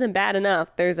 If that isn't bad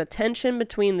enough, there's a tension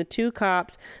between the two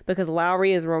cops because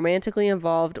Lowry is romantically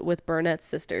involved with Burnett's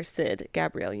sister, Sid,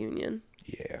 Gabrielle Union.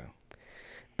 Yeah.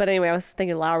 But anyway, I was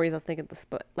thinking Lowry's. I was thinking the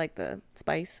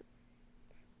spice,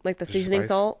 like the seasoning spice?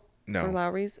 Salt. No. For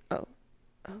Lowry's. Oh,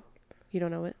 you don't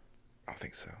know it? I don't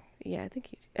think so. Yeah, I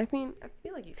think I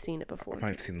feel like you've seen it before. I might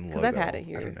have seen the logo. Because I've had it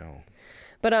here. I don't know.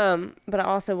 But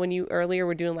also when you earlier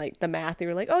were doing like the math, you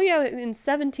were like, oh yeah, in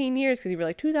 17 years, because you were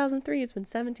like 2003, it's been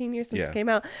 17 years since it came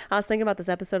out. I was thinking about this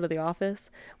episode of The Office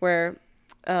where,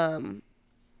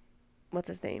 what's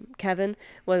his name? Kevin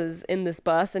was in this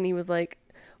bus and he was like,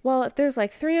 well, if there's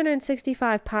like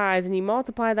 365 pies and you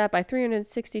multiply that by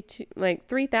 362, like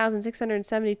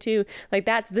 3,672, like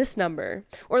that's this number.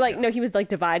 Or like, no, he was like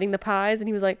dividing the pies and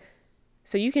he was like,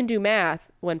 so you can do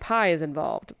math when pi is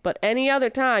involved, but any other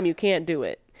time you can't do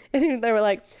it. And they were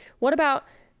like, what about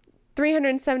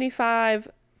 375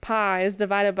 pies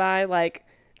divided by like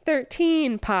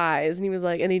 13 pies? And he was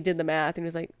like, and he did the math and he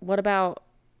was like, what about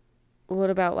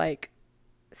like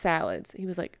salads? He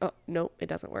was like, oh, nope, it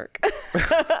doesn't work.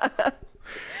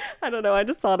 I don't know. I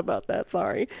just thought about that.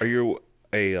 Sorry. Are you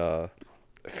a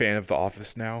fan of The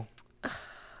Office now?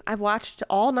 I've watched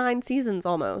all 9 seasons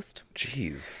almost.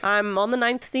 Jeez. I'm on the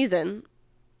 9th season,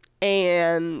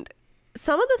 and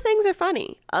some of the things are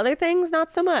funny. Other things,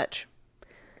 not so much.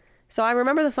 So I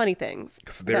remember the funny things.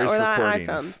 Because there's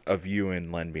recordings of you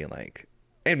and Len being like,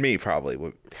 and me probably,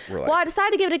 we're like. Well, I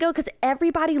decided to give it a go because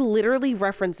everybody literally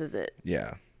references it.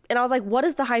 Yeah. And I was like, what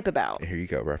is the hype about? Here you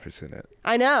go, referencing it.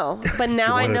 I know, but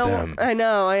now I know. I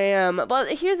know, I am.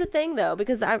 But here's the thing, though,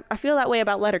 because I feel that way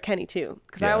about Letterkenny, too.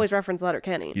 Because I always reference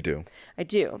Letterkenny. You do. I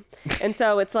do. And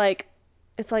so it's like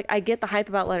I get the hype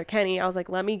about Letterkenny. I was like,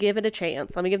 let me give it a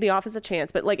chance. Let me give The Office a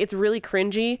chance. But like, it's really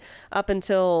cringy up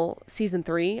until season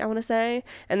 3, I want to say.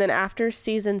 And then after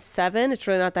season 7, it's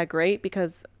really not that great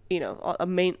because, you know, a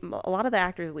lot of the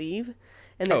actors leave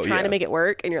and they're trying to make it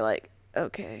work. And you're like,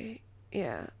 okay.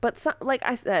 Yeah, but like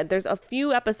I said, there's a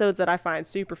few episodes that I find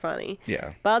super funny.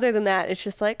 Yeah. But other than that, it's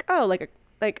just like, oh, like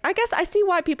I guess I see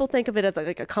why people think of it as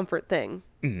like a comfort thing.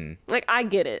 Mm-hmm. Like I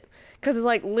get it, because it's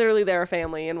like literally they're a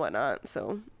family and whatnot.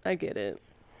 So I get it.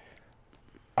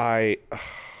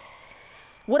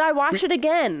 Would I watch it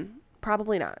again?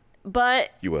 Probably not.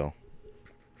 But you will.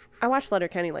 I watched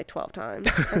Letterkenny like 12 times.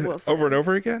 I will say. Over and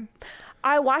over again?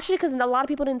 I watched it because a lot of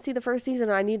people didn't see the first season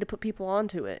and I needed to put people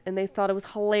onto it. And they thought it was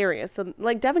hilarious. So,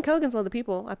 like, Devin Cogan's one of the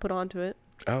people I put onto it.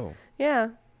 Oh. Yeah.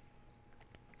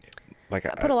 Like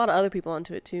I put a lot of other people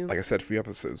onto it, too. Like I said a few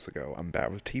episodes ago, I'm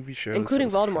bad with TV shows. Including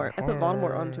Voldemort. I put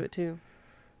Voldemort onto it, too.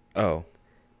 Oh.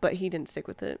 But he didn't stick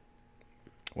with it.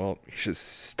 Well, he should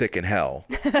stick in hell.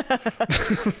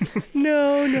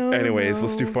 No. Anyways,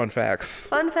 let's do fun facts.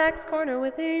 Fun facts corner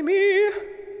with Amy.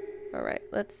 All right,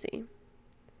 let's see.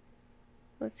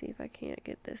 Let's see if I can't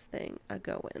get this thing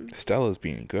a-going. Stella's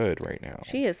being good right now.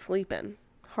 She is sleeping.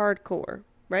 Hardcore,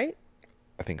 right?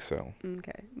 I think so.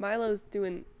 Okay. Milo's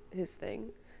doing his thing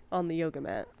on the yoga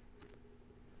mat.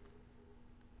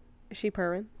 Is she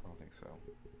purring? I don't think so.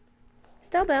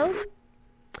 Stella Bell.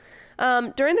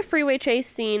 During the freeway chase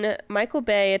scene, Michael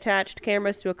Bay attached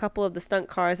cameras to a couple of the stunt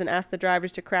cars and asked the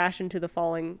drivers to crash into the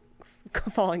falling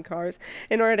cars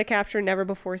in order to capture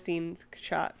never-before-seen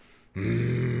shots.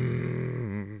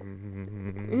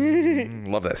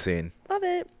 Love that scene. Love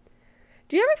it.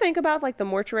 Do you ever think about like the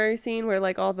mortuary scene where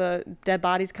like all the dead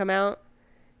bodies come out?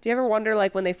 Do you ever wonder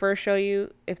like when they first show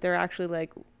you if they're actually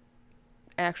like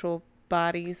actual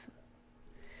bodies?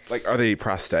 Like, are they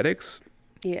prosthetics?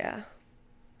 Yeah.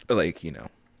 Like, you know.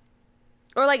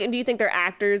 Or like, do you think they're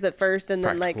actors at first and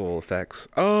then practical effects?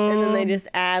 And then they just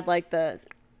add like the.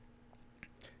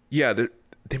 Yeah,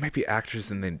 they might be actors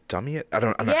and then dummy it. I'm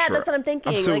not sure. Yeah, that's what I'm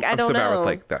thinking. I don't so bad know. with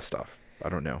like that stuff. I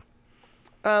don't know.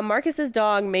 Marcus's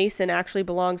dog, Mason, actually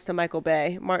belongs to Michael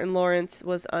Bay. Martin Lawrence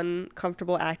was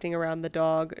uncomfortable acting around the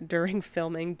dog during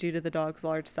filming due to the dog's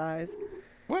large size.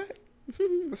 What?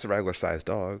 That's a regular sized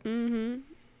dog. Mm-hmm.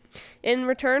 In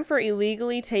return for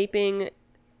illegally tapping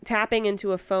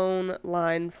into a phone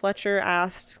line, Fletcher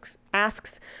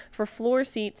asks for floor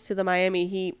seats to the Miami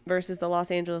Heat versus the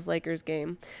Los Angeles Lakers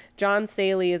game. John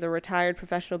Staley is a retired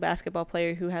professional basketball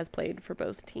player who has played for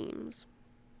both teams.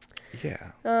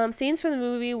 Yeah. Scenes from the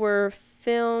movie were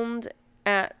filmed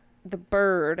at the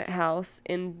Bird House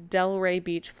in Delray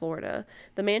Beach, Florida.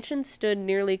 The mansion stood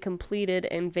nearly completed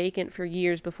and vacant for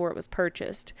years before it was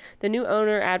purchased. The new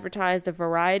owner advertised a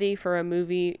variety for a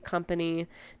movie company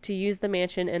to use the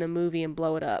mansion in a movie and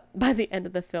blow it up. By the end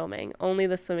of the filming, only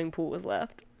the swimming pool was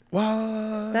left.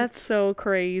 What? That's so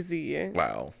crazy.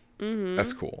 Wow. Mm-hmm.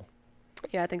 That's cool.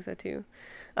 Yeah, I think so too.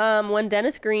 When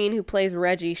Dennis Green, who plays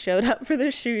Reggie, showed up for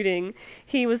the shooting,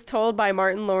 he was told by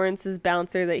Martin Lawrence's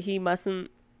bouncer that he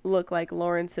mustn't look like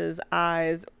Lawrence's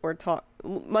eyes or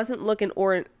mustn't look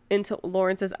into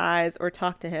Lawrence's eyes or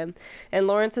talk to him, and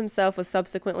Lawrence himself was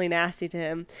subsequently nasty to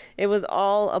him. It was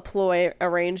all a ploy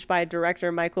arranged by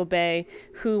director Michael Bay,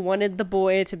 who wanted the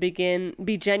boy to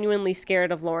be genuinely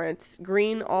scared of Lawrence.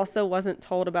 Green also wasn't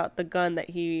told about the gun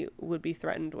that he would be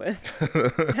threatened with.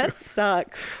 That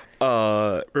sucks.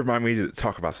 Remind me to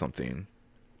talk about something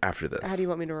after this. How do you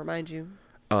want me to remind you?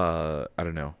 I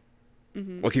don't know.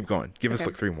 Mm-hmm. Well, keep going. Give us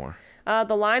like 3 more.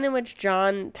 The line in which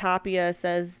John Tapia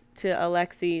says to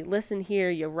Alexei, "Listen here,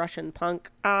 you Russian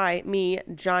punk.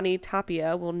 Johnny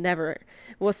Tapia,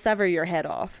 will sever your head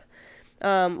off,"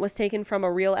 was taken from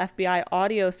a real FBI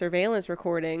audio surveillance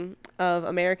recording of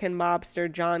American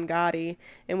mobster John Gotti,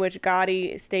 in which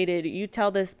Gotti stated, "You tell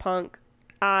this punk,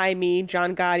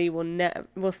 John Gotti,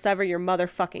 will sever your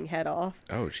motherfucking head off."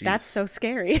 Oh, jeez. That's so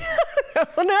scary.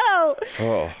 Oh, no.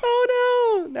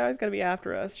 Oh, no. Now he's going to be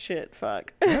after us. Shit,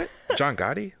 fuck. What? John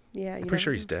Gotti? Yeah. I'm pretty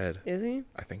sure he's dead. Is he?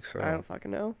 I think so. I don't fucking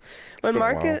know. It's been a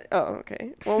while.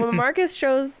 Okay. Well, when Marcus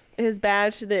shows his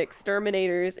badge to the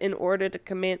exterminators in order to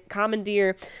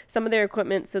commandeer some of their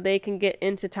equipment so they can get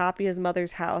into Tapia's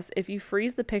mother's house, if you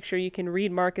freeze the picture, you can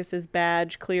read Marcus's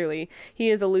badge clearly. He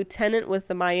is a lieutenant with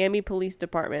the Miami Police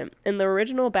Department. In the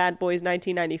original Bad Boys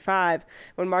 1995,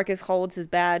 when Marcus holds his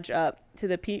badge up to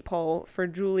the peephole for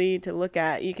Julie to look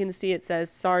at, you can see it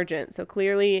says Sergeant. So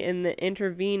clearly in the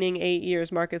intervening 8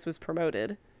 years, Marcus was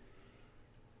promoted.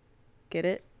 Get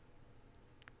it?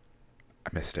 I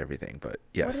missed everything, but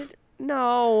yes.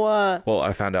 No. Well,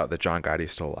 I found out that John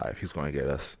Gotti's still alive. He's going to get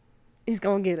us. He's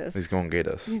going to get us. He's going to get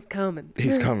us. He's coming.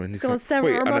 He's coming. He's going to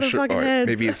sever our motherfucking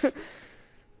heads.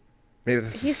 Maybe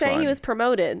this He's saying he was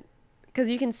promoted because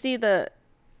you can see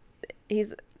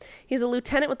He's a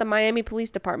lieutenant with the Miami Police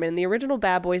Department. In the original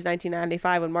Bad Boys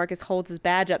 1995, when Marcus holds his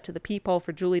badge up to the peephole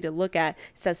for Julie to look at,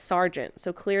 it says Sergeant.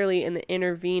 So clearly in the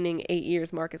intervening 8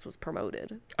 years, Marcus was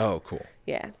promoted. Oh, cool.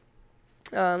 Yeah.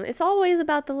 It's always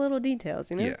about the little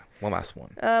details, you know? Yeah. One last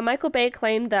one. Michael Bay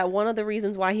claimed that one of the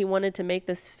reasons why he wanted to make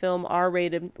this film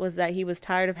R-rated was that he was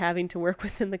tired of having to work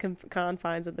within the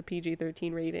confines of the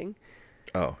PG-13 rating.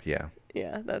 Oh, yeah.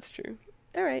 Yeah, that's true.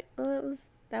 All right. Well,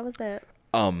 that was that.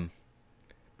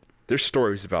 There's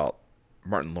stories about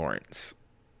Martin Lawrence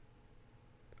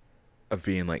of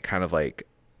being like kind of like,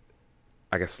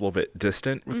 I guess, a little bit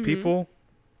distant with people.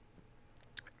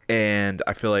 And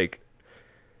I feel like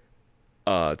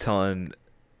telling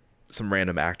some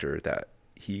random actor that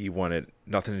he wanted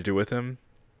nothing to do with him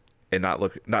and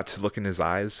not to look in his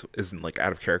eyes isn't like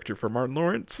out of character for Martin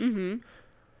Lawrence. Mm-hmm.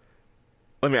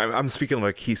 I mean, I'm speaking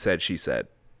like he said, she said.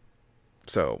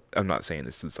 So I'm not saying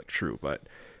this is like true, but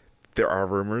there are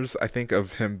rumors, I think,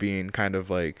 of him being kind of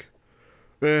like,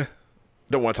 don't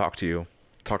want to talk to you.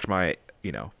 Talk to my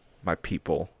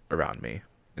people around me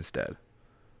instead.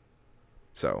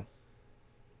 So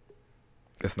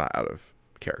it's not out of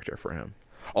character for him.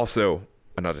 Also,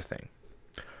 another thing,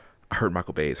 I heard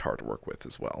Michael Bay is hard to work with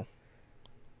as well.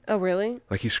 Oh, really?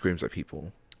 Like he screams at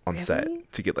people on set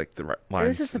to get like the right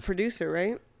lines. This is the producer,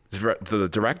 right? The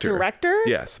director. Director?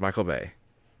 Yes, Michael Bay.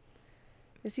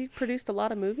 Has he produced a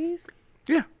lot of movies?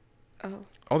 Yeah. Oh.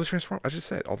 All the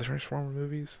Transformer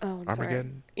movies. Oh, I'm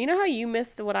Armageddon. Sorry. You know how you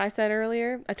missed what I said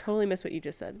earlier? I totally missed what you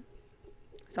just said.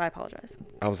 So I apologize.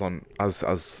 I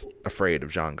was afraid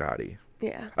of John Gotti.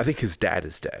 Yeah. I think his dad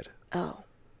is dead. Oh.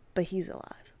 But he's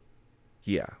alive.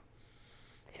 Yeah.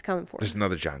 He's coming for us. There's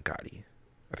another John Gotti.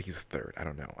 I think he's the third. I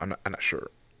don't know. I'm not sure.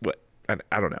 What? I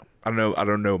don't know. I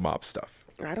don't know mob stuff.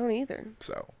 I don't either.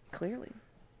 So. Clearly.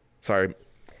 Sorry.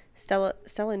 Stella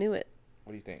knew it.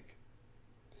 What do you think?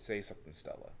 Say something,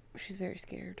 Stella. She's very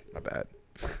scared. My bad.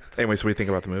 Anyways, what do you think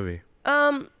about the movie?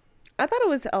 I thought it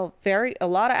was a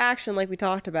lot of action, like we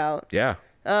talked about. Yeah.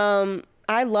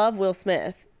 I love Will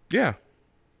Smith, Yeah.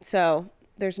 so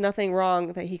there's nothing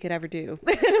wrong that he could ever do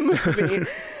in a movie.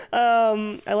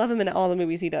 I love him in all the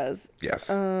movies he does. Yes.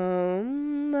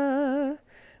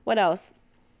 What else?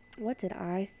 What did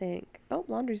I think? Oh,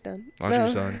 laundry's done.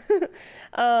 Laundry's done.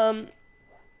 I don't know.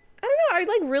 I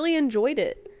like really enjoyed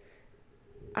it.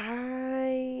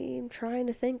 I'm trying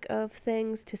to think of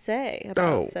things to say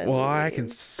about said well, I movie. can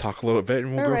talk a little bit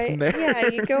and we'll go from there. Yeah,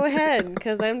 you go ahead,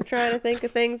 because I'm trying to think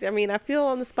of things. I mean, I feel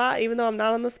on the spot, even though I'm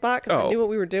not on the spot, because I knew what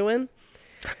we were doing.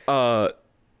 So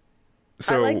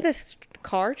I like the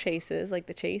car chases, like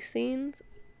the chase scenes.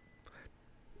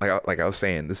 Like I was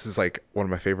saying, this is like one of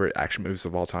my favorite action movies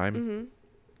of all time.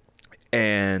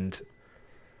 And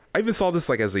I even saw this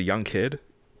like as a young kid.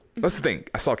 That's the thing.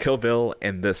 I saw Kill Bill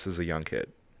and this as a young kid.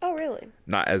 Oh, really?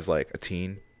 Not as like a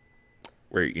teen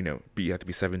where, you have to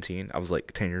be 17. I was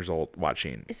like 10 years old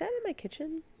watching. Is that in my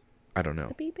kitchen? I don't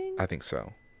know. The beeping? I think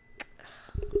so.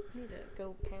 I need to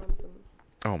go pound some.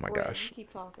 Oh my gosh.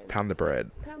 Keep talking. Pound the bread.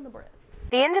 Pound the bread.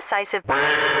 The Indecisive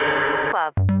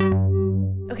Club.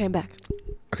 Okay, I'm back.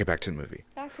 Okay, back to the movie.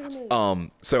 Back to the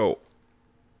movie. So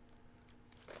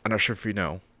I'm not sure if you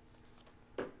know,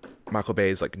 Michael Bay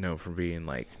is like known for being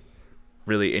like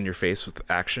really in your face with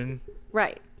action.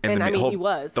 Right. And I mean, he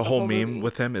was. The whole meme movie.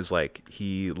 with him is like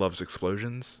he loves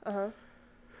explosions. Uh-huh.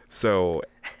 So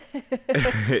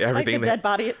everything like the dead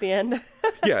body at the end.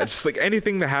 Yeah, just like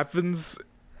anything that happens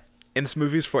in this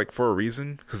movie is for a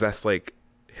reason, because that's like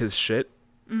his shit.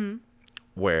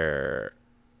 Where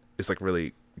it's like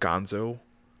really Gonzo.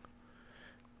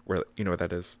 Where you know what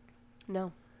that is?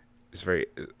 No. It's very.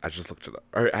 I just looked it up,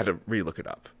 or I had to re-look it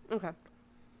up. Okay.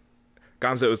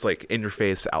 Gonzo is like in your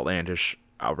face, outlandish,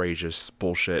 outrageous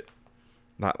bullshit.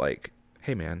 Not like,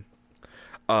 hey man,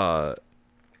 you're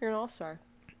an all-star.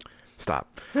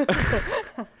 Stop.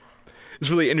 It's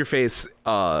really in your face,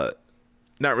 not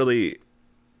really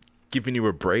giving you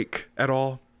a break at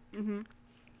all. I mean,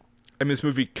 this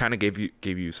movie kind of gave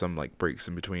you some like breaks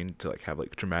in between to like have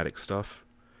like dramatic stuff,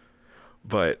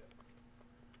 but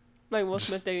like Will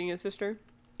Smith dating his sister.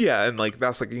 Yeah, and like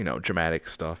that's like dramatic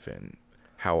stuff, and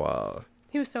how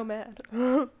he was so mad.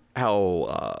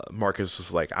 How Marcus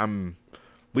was like, I'm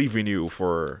leaving you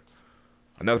for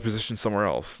another position somewhere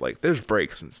else. Like there's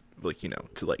breaks and like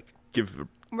to like give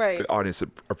the audience a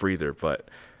breather, but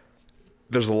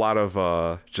there's a lot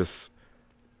of just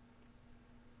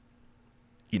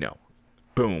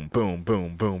boom, boom,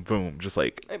 boom, boom, boom, just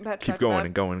like keep going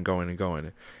and going and going and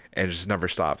going, and it just never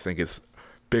stops, and it gets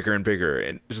bigger and bigger,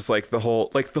 and just like the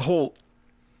whole.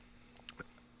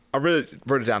 I wrote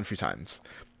it down a few times.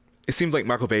 It seems like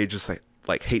Michael Bay just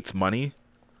like hates money,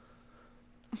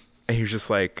 and he's just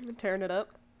like tearing it up.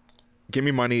 Give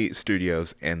me money,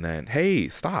 studios, and then hey,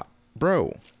 stop,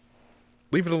 bro,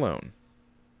 leave it alone.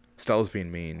 Stella's being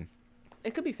mean.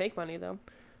 It could be fake money though.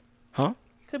 Huh?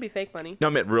 Could be fake money. No, I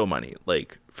meant real money,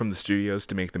 like from the studios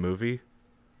to make the movie.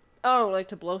 Oh, like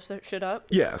to blow shit up?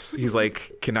 Yes. He's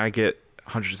like, can I get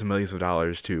hundreds of millions of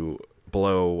dollars to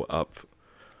blow up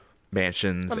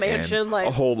mansions, and like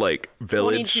a whole like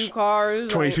village,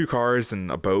 22 cars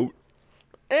and a boat?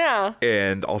 Yeah.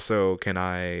 And also, can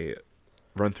I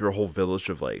run through a whole village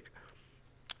of like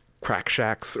crack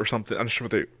shacks or something? I'm not sure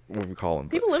what we call them.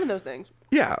 People live in those things.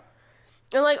 Yeah.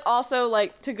 And like also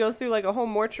like to go through like a whole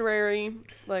mortuary,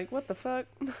 like what the fuck?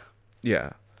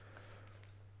 Yeah.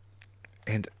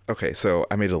 And okay, so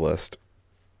I made a list.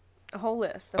 A whole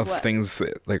list of what? Things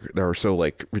that are so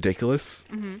like ridiculous.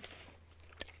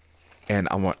 And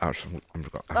I'm going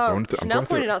Chanel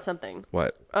pointed out something.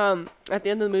 What? At the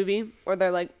end of the movie, where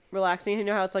they're like relaxing, you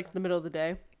know how it's like the middle of the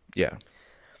day. Yeah.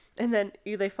 And then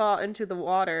they fall into the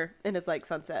water, and it's like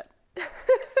sunset.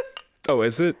 Oh,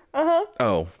 is it?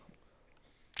 Oh,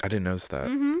 I didn't notice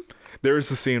that. There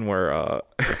was a scene where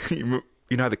you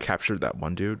know how they captured that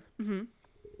one dude.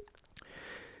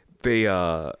 They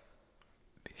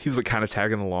he was like kind of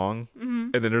tagging along,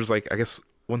 and then there's like I guess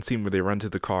one scene where they run to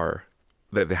the car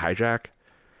that they hijack,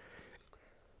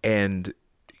 and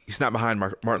he's not behind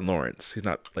Martin Lawrence. He's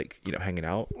not like hanging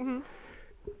out,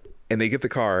 and they get the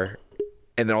car,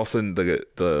 and then all of a sudden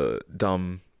the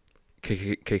dumb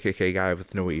KKK guy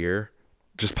with no ear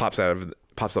just pops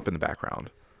up in the background.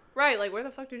 Right, like where the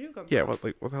fuck did you come from? Yeah, what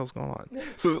the hell's going on?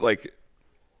 So like,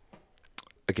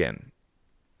 again,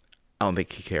 I don't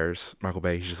think he cares. Michael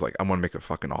Bay, he's just like, I'm gonna make a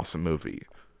fucking awesome movie.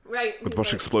 Right. With a bunch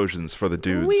of explosions for the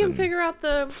dudes. We can figure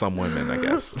out some women, I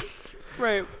guess.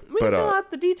 Right. We can fill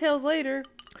out the details later.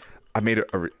 I made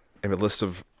a list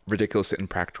of ridiculous and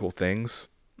impractical things.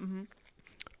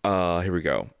 Here we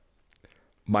go.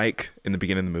 Mike in the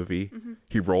beginning of the movie,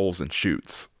 he rolls and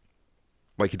shoots.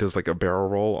 Like he does like a barrel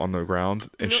roll on the ground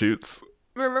and shoots.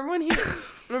 Remember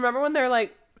when they're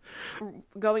like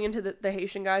going into the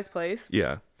Haitian guy's place?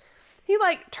 Yeah. He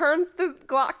like turns the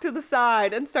Glock to the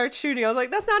side and starts shooting. I was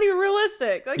like, that's not even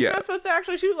realistic. Like you're not supposed to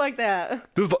actually shoot like that.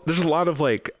 There's a lot of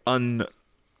like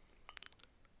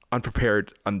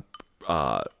unprepared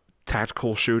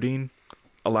tactical shooting.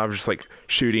 A lot of just like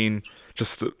shooting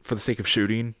just for the sake of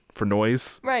shooting for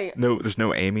noise. Right. No, there's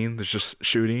no aiming. There's just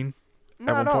shooting Not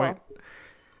at one at point.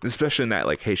 Especially in that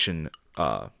like Haitian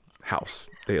house,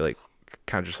 they like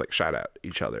kind of just like shot at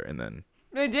each other, and then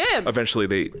They did. eventually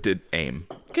they did aim.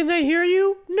 Can they hear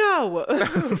you? No.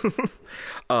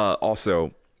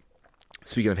 Also,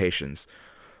 speaking of Haitians,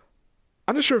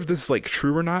 I'm not sure if this is like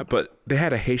true or not, but they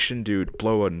had a Haitian dude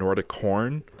blow a Nordic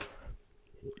horn.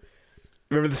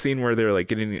 Remember the scene where they're like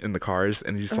getting in the cars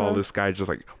and you saw this guy just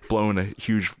like blowing a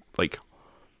huge like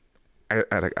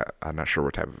I'm not sure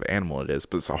what type of animal it is,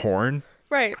 but it's a horn.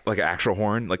 Right. Like an actual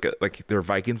horn, like they're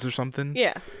Vikings or something.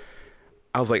 Yeah.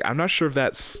 I was like, I'm not sure if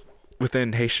that's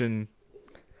within Haitian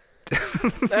I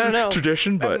don't know.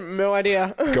 tradition, I but have no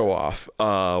idea. go off.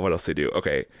 What else they do?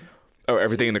 Okay. Oh,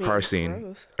 everything in the car Excuse scene. me,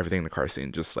 gross. Everything in the car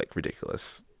scene, just like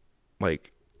ridiculous.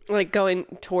 Like Going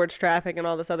towards traffic and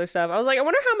all this other stuff. I was like, I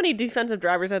wonder how many defensive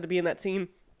drivers had to be in that scene.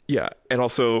 yeah, and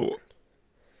also,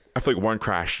 I feel like one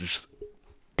crash just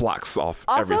blocks off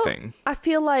Also, everything. I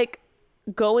feel like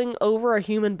going over a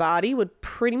human body would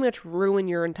pretty much ruin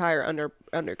your entire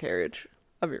undercarriage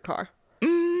of your car.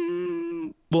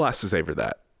 We'll have to savor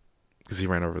that because he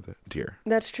ran over the deer.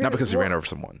 That's true. Not because he Well, ran over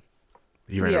someone.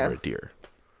 He ran Yeah. over a deer.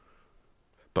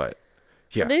 But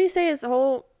yeah, Did he say his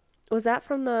whole? Was that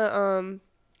from the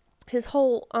his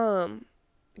whole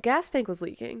gas tank was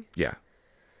leaking? yeah,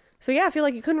 So yeah, I feel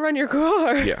like you couldn't run your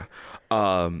car. yeah.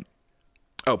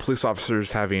 Police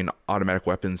officers having automatic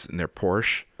weapons in their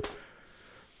Porsche.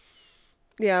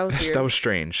 Yeah, it was weird. That was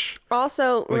strange.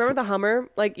 Also, remember the Hummer?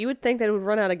 Like, you would think that it would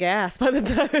run out of gas by the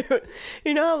time.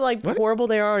 You know how, like, horrible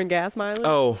they are in gas mileage?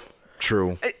 Oh,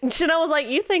 true. Chanel was like,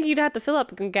 you think you'd have to fill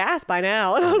up gas by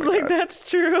now. And I was like, that's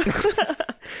true.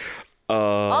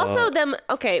 Also,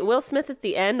 Will Smith at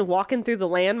the end walking through the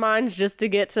landmines just to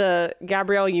get to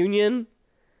Gabrielle Union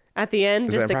at the end,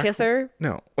 Is just that to kiss her.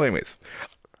 No. Well, anyways,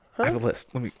 I have a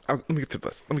list. Let me get through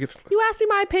this. You asked me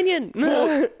my opinion.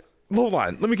 Well, hold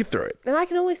on. Let me get through it. And I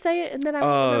can only say it and then I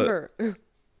don't remember.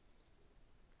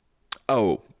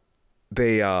 Oh,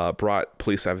 they brought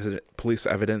police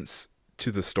evidence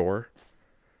to the store.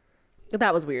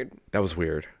 That was weird. That was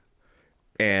weird.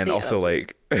 And Yeah, also, that was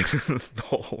like, the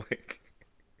whole, like,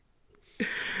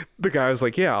 the guy was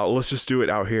like, yeah, let's just do it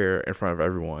out here in front of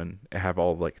everyone and have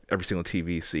all, like, every single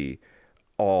TV see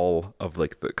all of,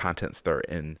 like, the contents that are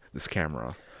in this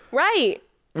camera. Right.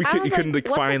 You couldn't, like,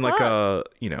 find, like,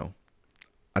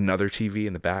 another TV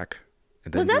in the back.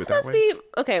 And then Was do that it supposed to way? be...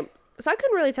 Okay, so I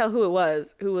couldn't really tell who it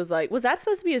was. Who was like... Was that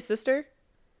supposed to be his sister?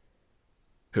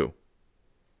 Who?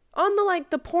 On the, like,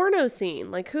 the porno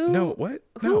scene. Like, who... No, what?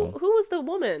 No. Who was the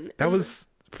woman? That was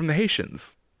from the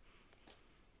Haitians.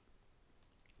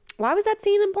 Why was that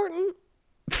scene important?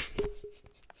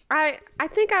 I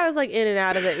think I was, like, in and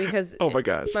out of it because... Oh, my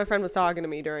gosh. My friend was talking to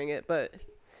me during it, but...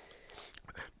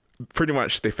 Pretty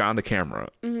much, they found the camera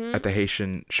at the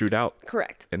Haitian shootout.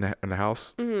 Correct. In the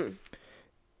house. Mm-hmm.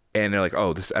 And they're like,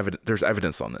 oh, there's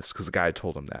evidence on this because the guy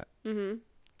told them that. Mm-hmm.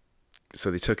 So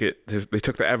they took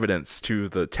the evidence to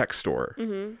the tech store.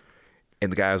 Mm-hmm.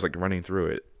 And the guy was like running through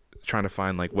it, trying to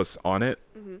find like what's on it.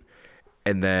 Mm-hmm.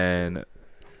 And then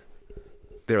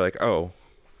they're like, oh,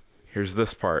 here's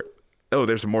this part. Oh,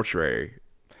 there's a mortuary.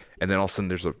 And then all of a sudden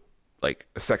there's a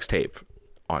sex tape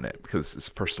on it because it's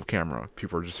a personal camera.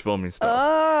 People are just filming stuff.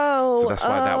 Oh. So that's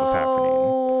why that was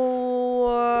happening.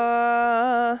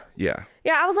 Yeah.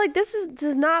 Yeah, I was like, this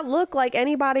does not look like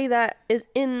anybody that is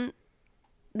in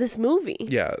this movie.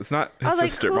 Yeah, it's not his like,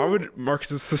 sister. Why would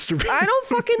Marcus's sister be? I don't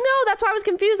fucking know. That's why I was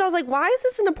confused. I was like, why is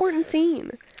this an important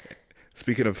scene?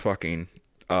 Speaking of fucking,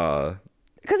 because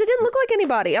it didn't look like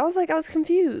anybody. I was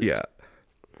confused. yeah,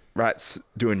 rats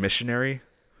doing missionary.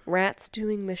 Rats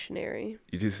doing missionary.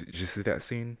 Did you see that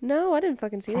scene? No, I didn't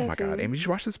fucking see that. Oh my god, Amy, did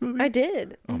you watch this movie? I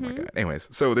did. Oh my god. Anyways,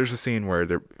 so there's a scene where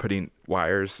they're putting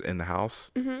wires in the house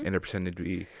and they're pretending to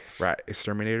be rat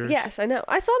exterminators. Yes, I know.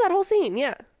 I saw that whole scene.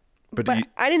 Yeah. But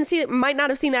I didn't see it. Might not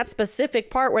have seen that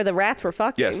specific part where the rats were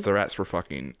fucking. Yes, the rats were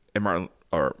fucking. And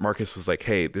Marcus was like,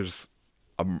 "Hey, there's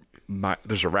a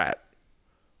rat,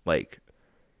 like,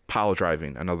 pile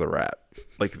driving another rat.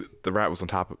 Like the rat was on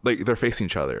top of. Like they're facing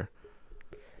each other.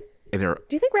 And Do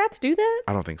you think rats do that?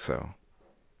 I don't think so.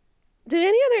 Do any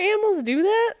other animals do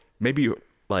that? Maybe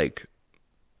like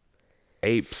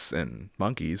apes and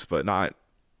monkeys, but not.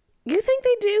 You think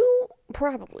they do?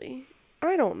 Probably.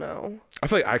 I don't know. I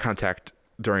feel like eye contact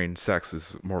during sex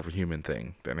is more of a human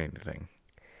thing than anything.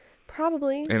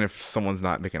 Probably. And if someone's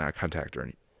not making eye contact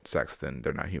during sex, then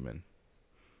they're not human.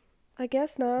 I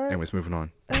guess not. Anyways, moving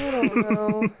on. I don't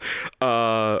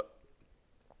know.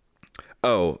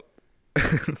 Oh.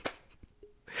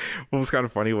 What was kind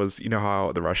of funny was, you know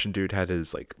how the Russian dude had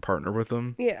his like partner with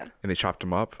him? Yeah. And they chopped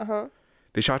him up? Uh-huh.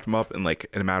 They chopped him up in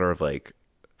a matter of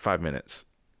 5 minutes.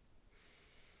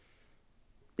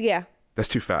 Yeah. That's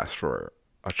too fast for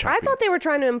a chopping. I thought they were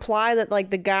trying to imply that like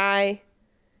the guy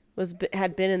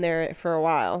had been in there for a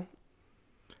while.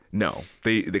 No,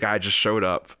 the guy just showed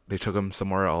up. They took him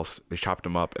somewhere else. They chopped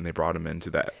him up and they brought him into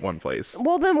that one place.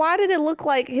 Well, then why did it look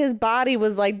like his body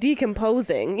was like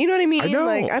decomposing? You know what I mean? I know.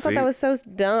 Like I thought that was so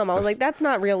dumb. I was like, that's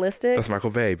not realistic. That's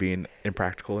Michael Bay being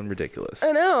impractical and ridiculous.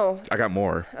 I know. I got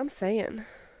more. I'm saying.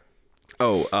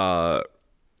 Oh,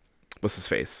 what's his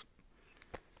face?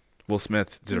 Will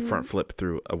Smith did a front flip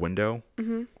through a window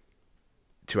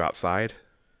to outside.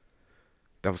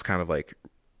 That was kind of like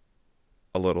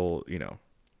a little,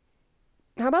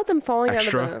 How about them falling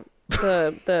extra? out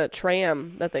of the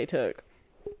tram that they took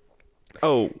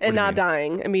Oh, and not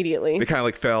dying immediately They kind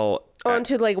of fell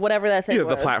onto like whatever that thing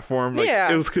was. the platform. Like,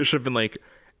 Yeah. it should have been like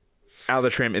out of the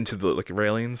tram into the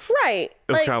railings. Right.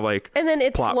 It was kind of like, and then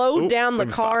it plop. slowed Oop, down the let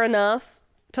me car stop. enough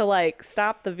to like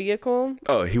stop the vehicle.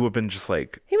 Oh, he would have been just He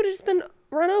would have just been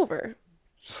run over.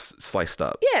 sliced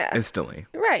up. Yeah. Instantly.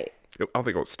 Right. I don't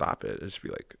think it would stop it. It'd just be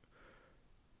like,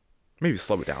 maybe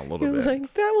slow it down a little It was bit.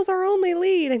 like, that was our only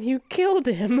lead and you killed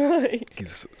him. Like,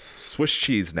 He's Swiss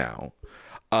cheese now.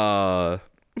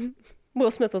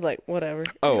 Will Smith was like, whatever.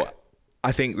 Oh,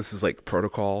 I think this is like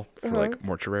protocol for like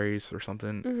mortuaries or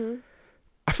something.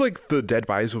 I feel like the dead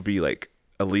bodies would be like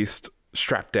at least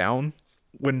strapped down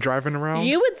when driving around.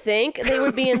 You would think they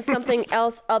would be in something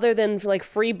else other than like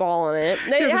free balling it.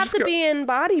 They they're have just to be in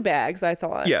body bags, I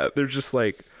thought. Yeah, they're just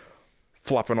like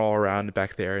flopping all around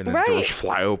back there, and then Right. doors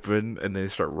fly open, and they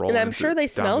start rolling. And I'm sure they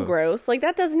smell gross. Like,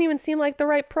 that doesn't even seem like the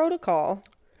right protocol.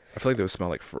 I feel like they would smell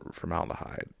like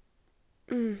formaldehyde.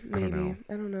 Maybe. I don't know.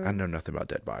 I don't know. I know nothing about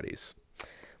dead bodies.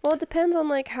 Well, it depends on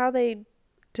like how they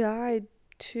died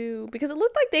too, because it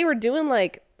looked like they were doing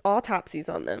like autopsies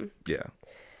on them, Yeah.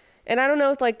 and I don't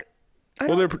know if like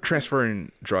Well, they're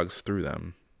transferring drugs through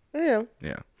them. I don't know.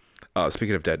 Yeah.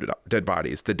 Speaking of dead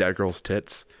bodies, the dead girl's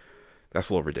tits. That's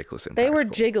a little ridiculous. And They were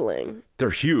practical. jiggling. They're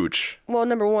huge. Well,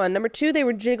 number one, number two, they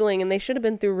were jiggling, and they should have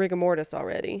been through rigor mortis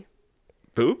already.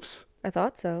 Boobs? I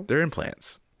thought so. They're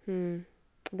implants. Then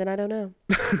I don't know.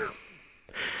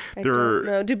 I They're don't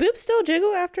know. Do boobs still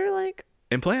jiggle after like?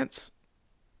 implants?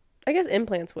 I guess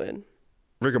implants would.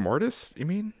 Rigor mortis? You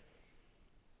mean?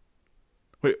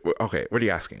 Wait. Okay. What are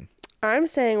you asking? I'm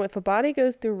saying if a body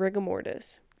goes through rigor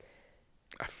mortis,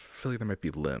 I feel like there might be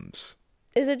limbs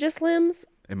is it just limbs?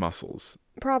 and muscles.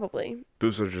 Probably.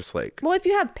 Boobs are just like. Well, if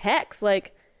you have pecs,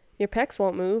 like your pecs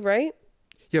won't move, right?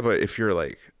 Yeah, but if you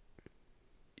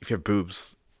have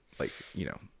boobs, like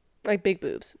Like big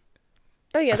boobs.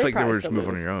 Oh yeah, I feel they like they probably would still just move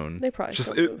on your own. They probably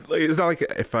just still move. it's not like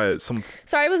if some.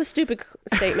 Sorry, it was a stupid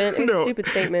statement. It was a stupid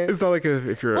statement. It's not like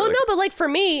if you're. Well, like, no, but like for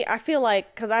me, I feel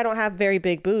like because I don't have very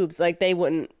big boobs, like they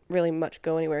wouldn't really much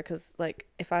go anywhere. Because like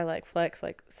if I like flex,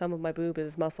 like some of my boob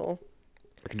is muscle.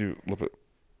 I can do a little bit.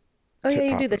 Oh yeah,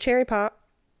 you pop do the it. cherry pop,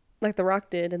 like The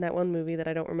Rock did in that one movie that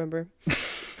I don't remember.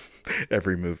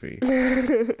 Every movie.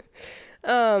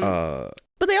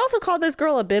 But they also called this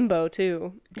girl a bimbo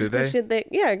too. Did Just 'cause they?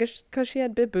 yeah, because she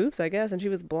had big boobs, I guess, and she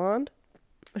was blonde.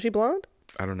 Was she blonde?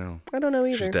 I don't know. I don't know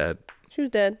either. She's dead. She was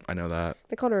dead. I know that.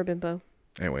 They called her a bimbo.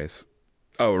 Anyways.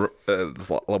 Oh, there's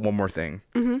one more thing.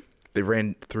 Mm-hmm. They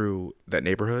ran through that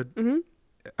neighborhood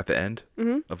at the end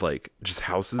of like just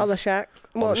houses. All the shack.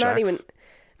 All Well, the not shacks. even.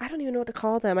 I don't even know what to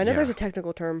call them. I know Yeah. there's a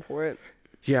technical term for it.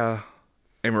 Yeah.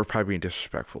 And we're probably being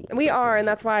disrespectful. We are, and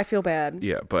that's why I feel bad.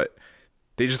 Yeah, but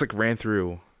they just like ran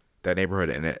through that neighborhood,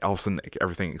 and all of a sudden like,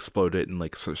 everything exploded in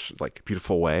like such like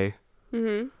beautiful way.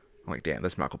 Mm-hmm. I'm like, damn,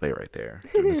 that's Michael Bay right there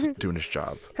doing his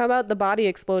job. How about the body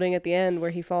exploding at the end where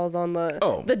he falls on the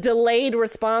Oh. the delayed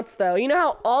response though? You know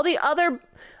how all the other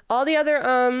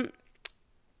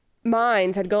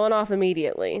mines had gone off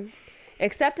immediately,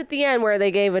 except at the end where they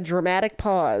gave a dramatic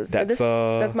pause. That's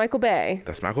Michael Bay,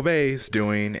 That's Michael Bay's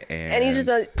doing, and he's just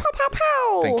like pow pow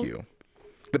pow. thank you.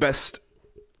 The best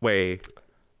way.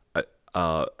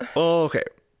 Okay.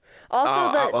 Also,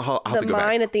 I'll have the to go back.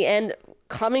 mine at the end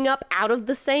coming up out of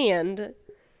the sand.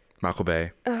 Michael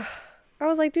Bay. I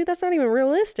was like, dude, that's not even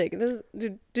realistic.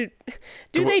 Do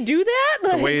they do that?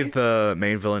 The way the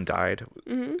main villain died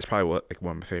is probably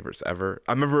one of my favorites ever.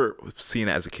 I remember seeing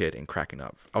it as a kid and cracking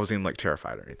up. I wasn't even like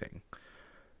terrified or anything.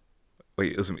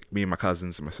 Like, it was me and my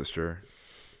cousins and my sister,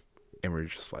 and we were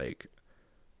just like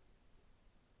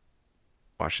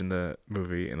watching the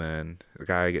movie, and then the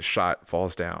guy gets shot,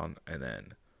 falls down, and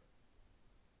then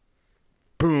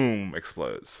boom,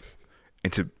 explodes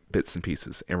into bits and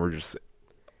pieces, and we're just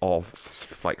all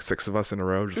like 6 of us in a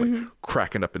row, just like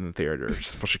cracking up in the theater,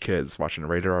 just a bunch of kids watching a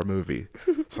rated R movie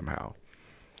somehow.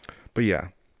 But yeah,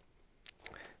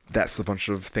 that's a bunch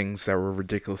of things that were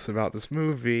ridiculous about this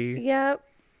movie. Yep.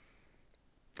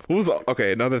 What was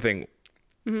okay? Another thing,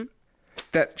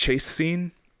 that chase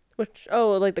scene. Which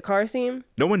like the car scene.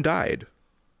 No one died.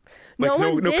 Like,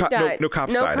 no one did die. No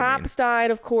cops no died. No cops died,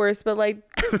 of course, but like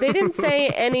they didn't say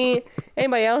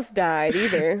anybody else died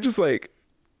either. Just like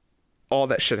all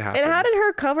that shit happened. And how did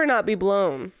her cover not be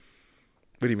blown?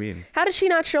 What do you mean? How did she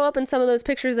not show up in some of those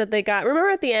pictures that they got? Remember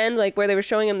at the end, like where they were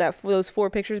showing him those 4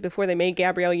 pictures before they made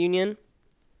Gabrielle Union?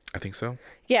 I think so.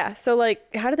 Yeah. So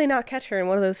like, how did they not catch her in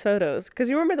one of those photos? Because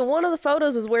you remember one of the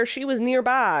photos was where she was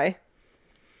nearby.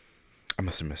 I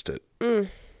must have missed it.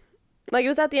 Like it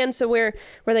was at the end, so where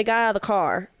they got out of the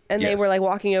car and they were like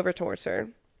walking over towards her,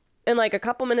 and like a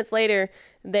couple minutes later,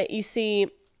 that you see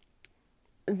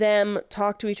them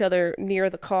talk to each other near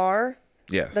the car.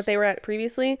 Yes. That they were at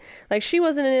previously. Like she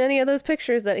wasn't in any of those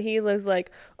pictures that he was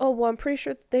like, oh well, I'm pretty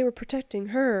sure they were protecting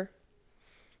her.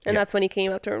 And that's when he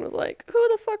came up to her and was like, who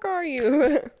the fuck are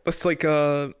you? That's like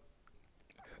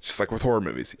just like with horror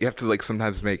movies, you have to like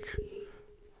sometimes make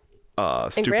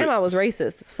and grandma was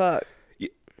racist as fuck.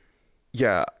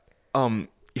 Yeah. You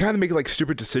kind of make like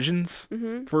stupid decisions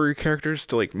for your characters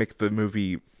to like make the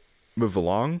movie move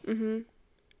along.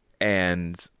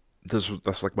 And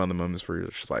that's like one of the moments where you're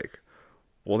just like,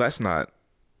 well, that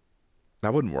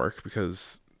wouldn't work,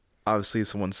 because obviously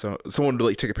someone would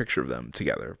like take a picture of them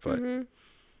together, but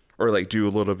or like do a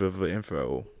little bit of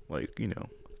info, like, you know,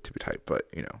 to be typed, but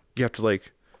you know, you have to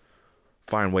like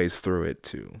find ways through it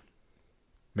to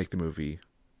make the movie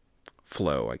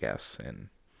flow, I guess. And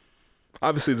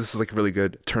obviously this is like really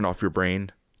good turn off your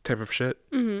brain type of shit.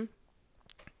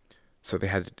 So they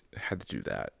had to do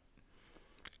that.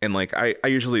 And like I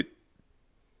usually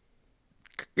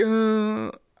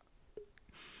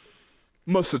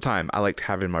most of the time I like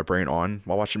having my brain on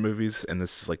while watching movies, and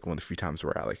this is like one of the few times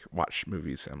where I like watch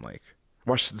movies and like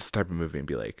watch this type of movie and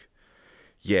be like,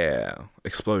 yeah,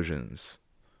 explosions,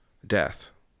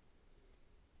 death,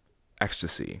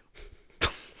 ecstasy.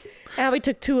 And we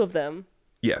took 2 of them.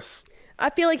 Yes.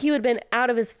 I feel like he would have been out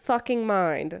of his fucking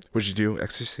mind. Would you do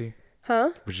ecstasy?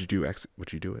 Huh? Would you do it?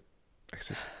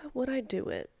 Ecstasy. Would I do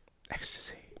it?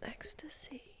 Ecstasy.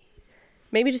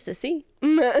 Maybe just a C.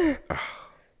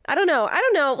 I don't know.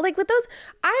 Like with those,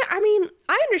 I mean,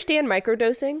 I understand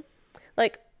microdosing.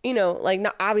 Like, you know, like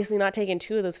not obviously not taking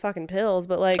 2 of those fucking pills,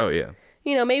 but like, oh yeah,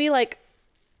 you know, maybe like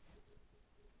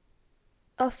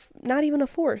not even a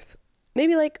 4th,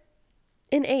 maybe like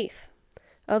an 1/8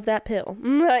 of that pill.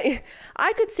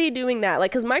 I could see doing that,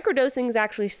 like, because microdosing is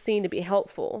actually seen to be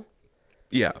helpful.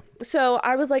 Yeah. So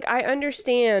I was like, I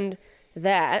understand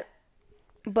that,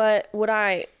 but would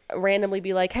I randomly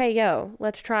be like, hey, yo,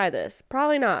 let's try this?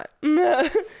 Probably not.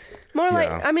 More like,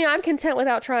 I mean, I'm content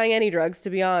without trying any drugs, to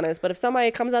be honest. But if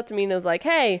somebody comes up to me and is like,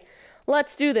 hey,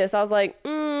 let's do this, I was like,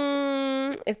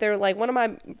 if they're like one of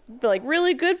my like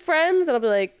really good friends, and I'll be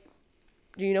like,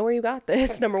 do you know where you got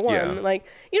this? Number one. Yeah. Like,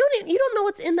 you don't know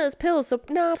what's in those pills, so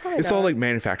no, probably it's not. all like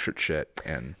manufactured shit.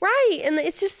 And right, and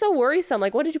it's just so worrisome.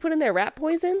 Like, what did you put in there? Rat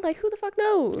poison? Like, who the fuck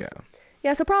knows?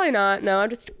 Yeah, so probably not. No, I'm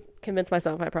just convinced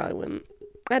myself I probably wouldn't.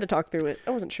 I had to talk through it.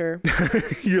 I wasn't sure.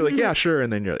 You're like, yeah, sure,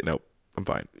 and then you're like, nope, I'm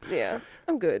fine. Yeah,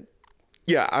 I'm good.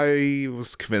 Yeah, I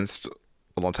was convinced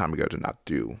a long time ago to not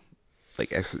do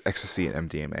like ecstasy and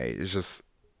MDMA. It's just,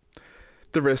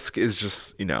 the risk is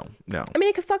just, no. I mean,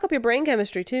 it could fuck up your brain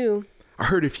chemistry too. I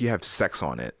heard if you have sex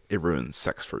on it, it ruins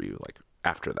sex for you, like,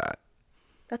 after that.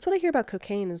 That's what I hear about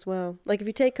cocaine as well. Like, if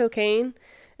you take cocaine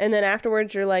and then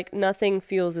afterwards you're like, nothing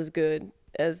feels as good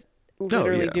as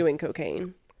literally doing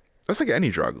cocaine. That's like any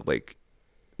drug. Like,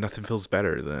 nothing feels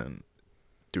better than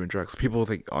doing drugs. People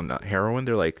think on heroin,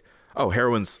 they're like, oh,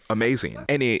 heroin's amazing.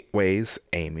 Anyways,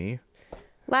 Amy.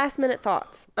 Last minute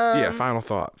thoughts. Final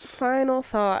thoughts.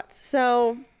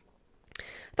 So,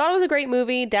 thought it was a great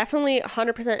movie. Definitely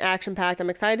 100% action packed. I'm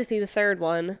excited to see the 3rd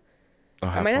one. Oh,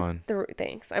 have fun.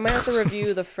 Thanks. I might have to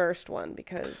review the 1st one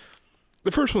because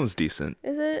the 1st one's decent.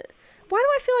 Is it? Why do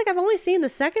I feel like I've only seen the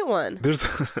 2nd one? There's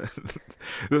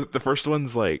the 1st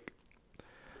one's like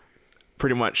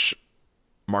pretty much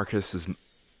Marcus is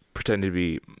pretending to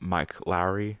be Mike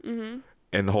Lowry. Mm-hmm.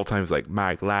 And the whole time he's like,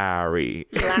 Mike Lowry.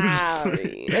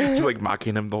 Lowry. Just like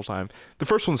mocking him the whole time. The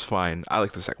first one's fine. I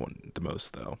like the second one the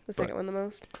most, though. The second one the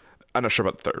most? I'm not sure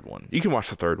about the third one. You can watch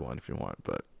the third one if you want,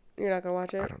 but... You're not going to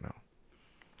watch it? I don't know.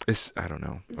 I don't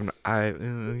know. I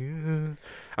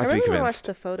really want to watch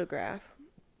The Photograph.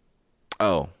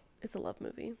 Oh. It's a love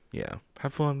movie. Yeah.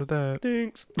 Have fun with that.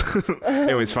 Thanks.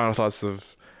 Anyways, final thoughts of...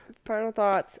 Final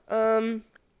thoughts. I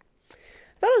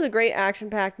thought it was a great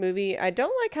action-packed movie. I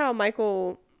don't like how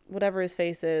Michael, whatever his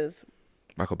face is.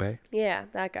 Michael Bay? Yeah,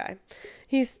 that guy.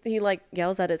 He like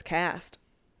yells at his cast.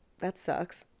 That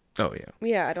sucks. Oh, yeah.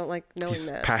 Yeah, I don't like knowing He's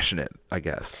that. passionate, I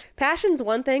guess. Passion's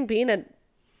one thing. Being a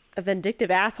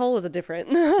vindictive asshole is a different.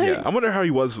 Yeah, I wonder how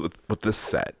he was with this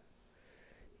set.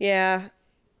 Yeah,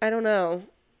 I don't know.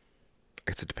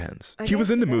 I guess it depends. I He was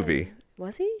guess in the it movie. does.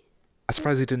 Was he? I'm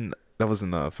surprised he didn't. That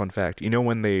wasn't a fun fact. You know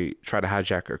when they try to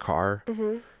hijack a car? Mm-hmm.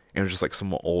 And it was just like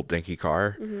some old dinky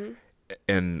car? Mm-hmm.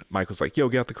 And Mike was like, yo,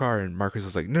 get out the car. And Marcus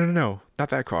was like, no, not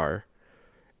that car.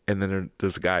 And then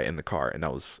there's a guy in the car. And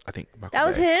that was, I think, Michael Bay. That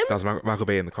was him? That was Michael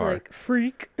Bay in the car. Like,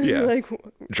 freak. Yeah. Like,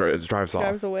 drives off.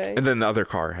 Drives away. And then the other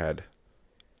car had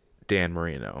Dan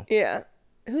Marino. yeah.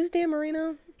 Who's Dan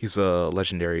Marino? He's a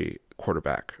legendary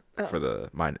quarterback for the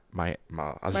Miami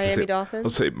Dolphins?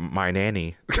 Let's say my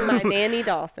nanny. My nanny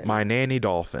dolphin. My nanny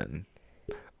dolphin.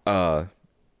 But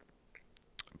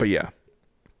yeah.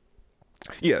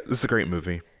 Yeah, this is a great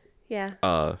movie. Yeah.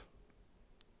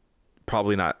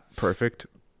 Probably not perfect.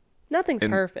 Nothing's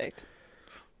perfect.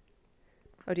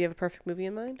 Oh, do you have a perfect movie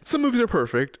in mind? Some movies are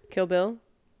perfect. Kill Bill?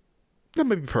 That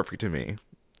might be perfect to me.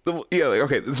 Yeah, like,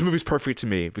 okay, this movie's perfect to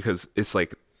me because it's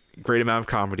like great amount of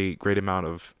comedy, great amount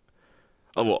of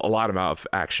a lot amount of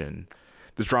action.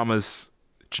 The drama's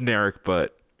generic,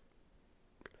 but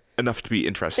enough to be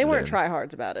interested They weren't in.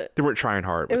 tryhards about it. They weren't trying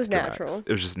hard. It with was the dramatics. natural.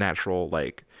 It was just natural.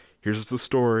 Like, here's the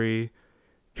story.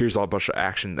 Here's all a bunch of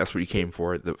action. That's what you came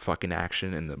for. The fucking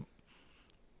action and the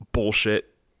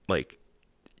bullshit. Like,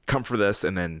 come for this,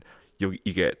 and then you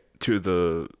get to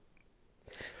the...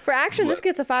 For action, this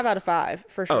gets a 5 out of 5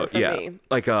 for sure. For me.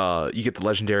 Like you get the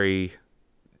legendary,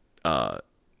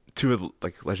 two of the,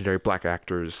 like legendary black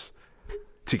actors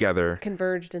together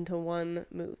Converged into one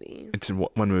movie.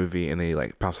 one movie, and they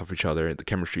like bounce off each other. The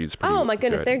chemistry is pretty. Oh my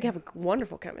goodness, good. they have a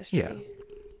wonderful chemistry. Yeah,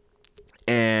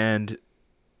 and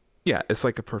yeah, it's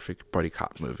like a perfect buddy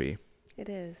cop movie. It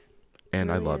is. And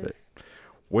it really I love is. it.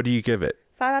 What do you give it?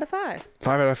 5 out of 5.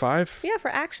 5 out of 5? Yeah,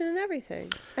 for action and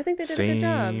everything. I think they did a good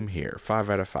job. Same here. 5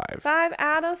 out of 5. 5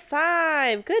 out of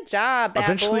 5. Good job,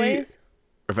 bad boys.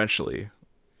 Eventually,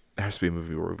 there has to be a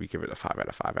movie where we give it a 5 out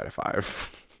of 5 out of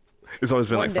 5. It's always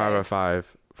been One like 5 day. out of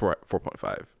 5,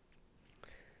 4.5.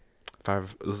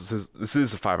 5. This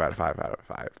is a 5 out of 5 out of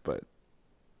 5, but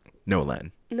no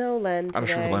Len. No Len today. I'm not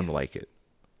sure if Len would like it.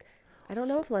 I don't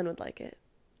know if Len would like it.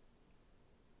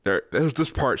 There's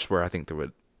just parts where I think they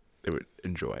would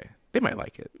enjoy. They might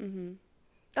like it. Mm-hmm.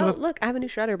 Oh, look, I have a new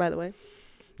shredder, by the way.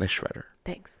 Nice shredder.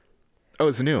 Thanks. Oh,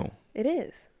 it's new. It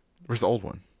is. Where's the old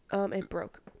one? It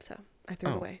broke, so I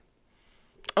threw it away.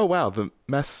 Oh, wow. The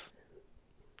mess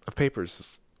of papers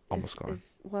is almost gone.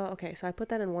 Well, okay, so I put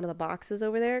that in one of the boxes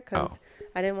over there because Oh.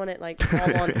 I didn't want it like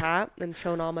all on top and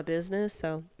showing all my business.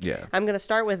 So Yeah. I'm gonna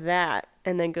start with that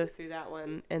and then go through that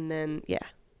one and then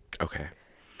Okay.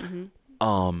 Mm-hmm.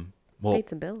 Well, paid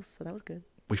some bills, so that was good.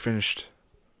 we finished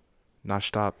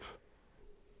Nonstop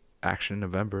Action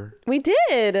November, We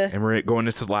did and we're going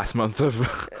into the last month of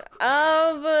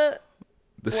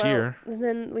this year. And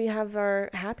then we have our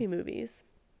happy movies.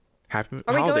 Happy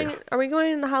Are holiday. we going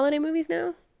into holiday movies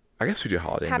now? I guess we do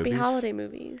holiday Happy movies. holiday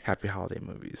movies. Happy holiday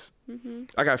movies. Mm-hmm.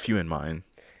 I got a few in mind.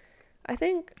 I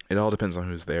think It all depends on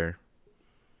who's there.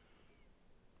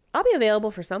 I'll be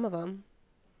available for some of them.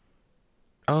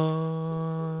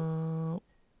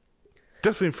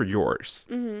 Definitely for yours.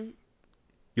 Mm-hmm.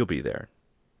 You'll be there.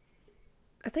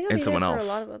 I think I'll And be someone there for else. a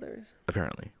lot of others.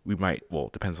 Apparently, we might. Well,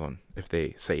 depends on if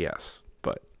they say yes,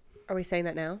 but Are we saying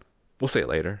that now? we'll say it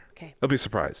later. Okay. It'll be a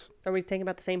surprise. Are we thinking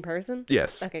about the same person?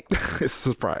 Yes. Okay, cool. It's a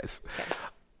surprise. Okay.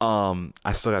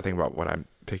 I still gotta think about what I'm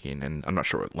picking, and I'm not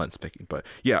sure what Len's picking, but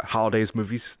yeah, holidays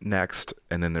movies next,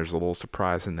 and then there's a little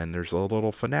surprise, and then there's a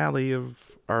little finale of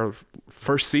our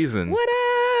first season. What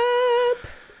up?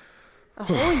 A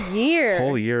whole year.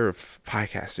 Whole year of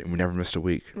podcasting. We never missed a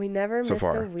week. We never So missed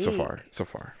far. a week. So far. So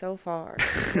far. So far.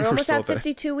 We're We're almost still at there.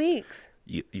 52 weeks.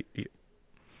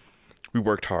 We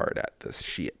worked hard at this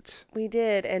shit. We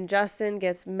did, and Justin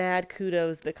gets mad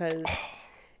kudos because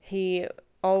he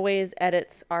always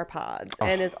edits our pods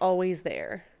and is always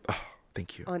there Oh,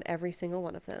 thank you. on every single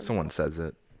one of them. Someone says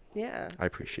it. Yeah. I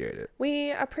appreciate it.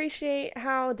 We appreciate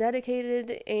how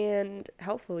dedicated and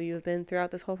helpful you have been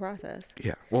throughout this whole process.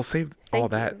 Yeah. We'll save all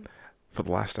Thank that you. for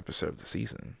the last episode of the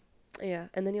season. Yeah,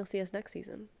 and then you'll see us next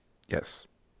season. Yes.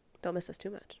 Don't miss us too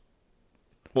much.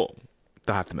 Well,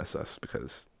 they'll have to miss us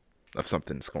because of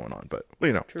something's going on, but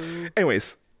True.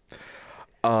 Anyways,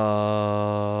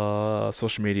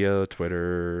 social media,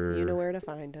 Twitter. You know where to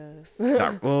find us.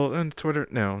 And Twitter,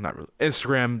 no, not really.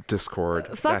 Instagram,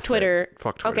 Discord. Fuck Twitter.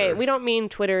 Fuck Twitter. Okay, we don't mean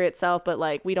Twitter itself, but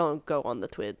like we don't go on the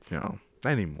twids. No,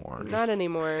 not anymore. Not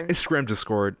anymore. Instagram,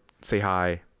 Discord. Say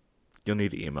hi. You'll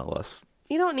need to email us.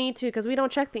 You don't need to because we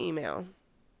don't check the email.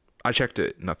 I checked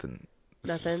it. Nothing. It's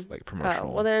Nothing. just, like promotional.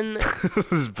 Oh, well then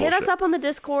This is hit us bullshit. up on the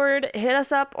Discord. Hit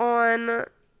us up on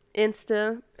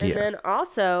Insta. And then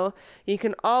also, you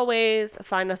can always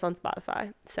find us on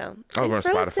Spotify. So, Oh, we're on thanks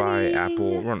for Spotify, listening.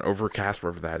 Apple. We're on Overcast,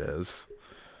 wherever that is.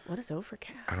 What is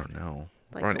Overcast? I don't know.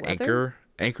 Like we're on the weather? Anchor.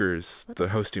 Anchor's the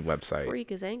hosting website.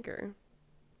 Freak is Anchor.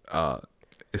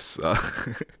 It's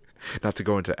not to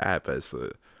go into ad, but it's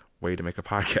a way to make a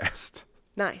podcast.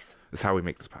 Nice. It's how we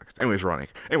make this podcast. Anyways, we're on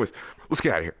Anchor. Anyways, let's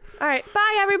get out of here. All right.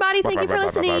 Bye, everybody. Thank you for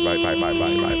listening.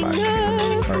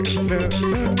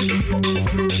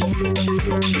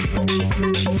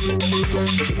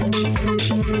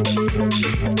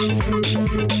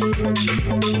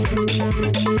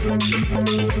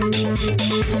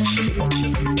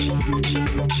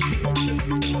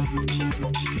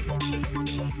 Bye.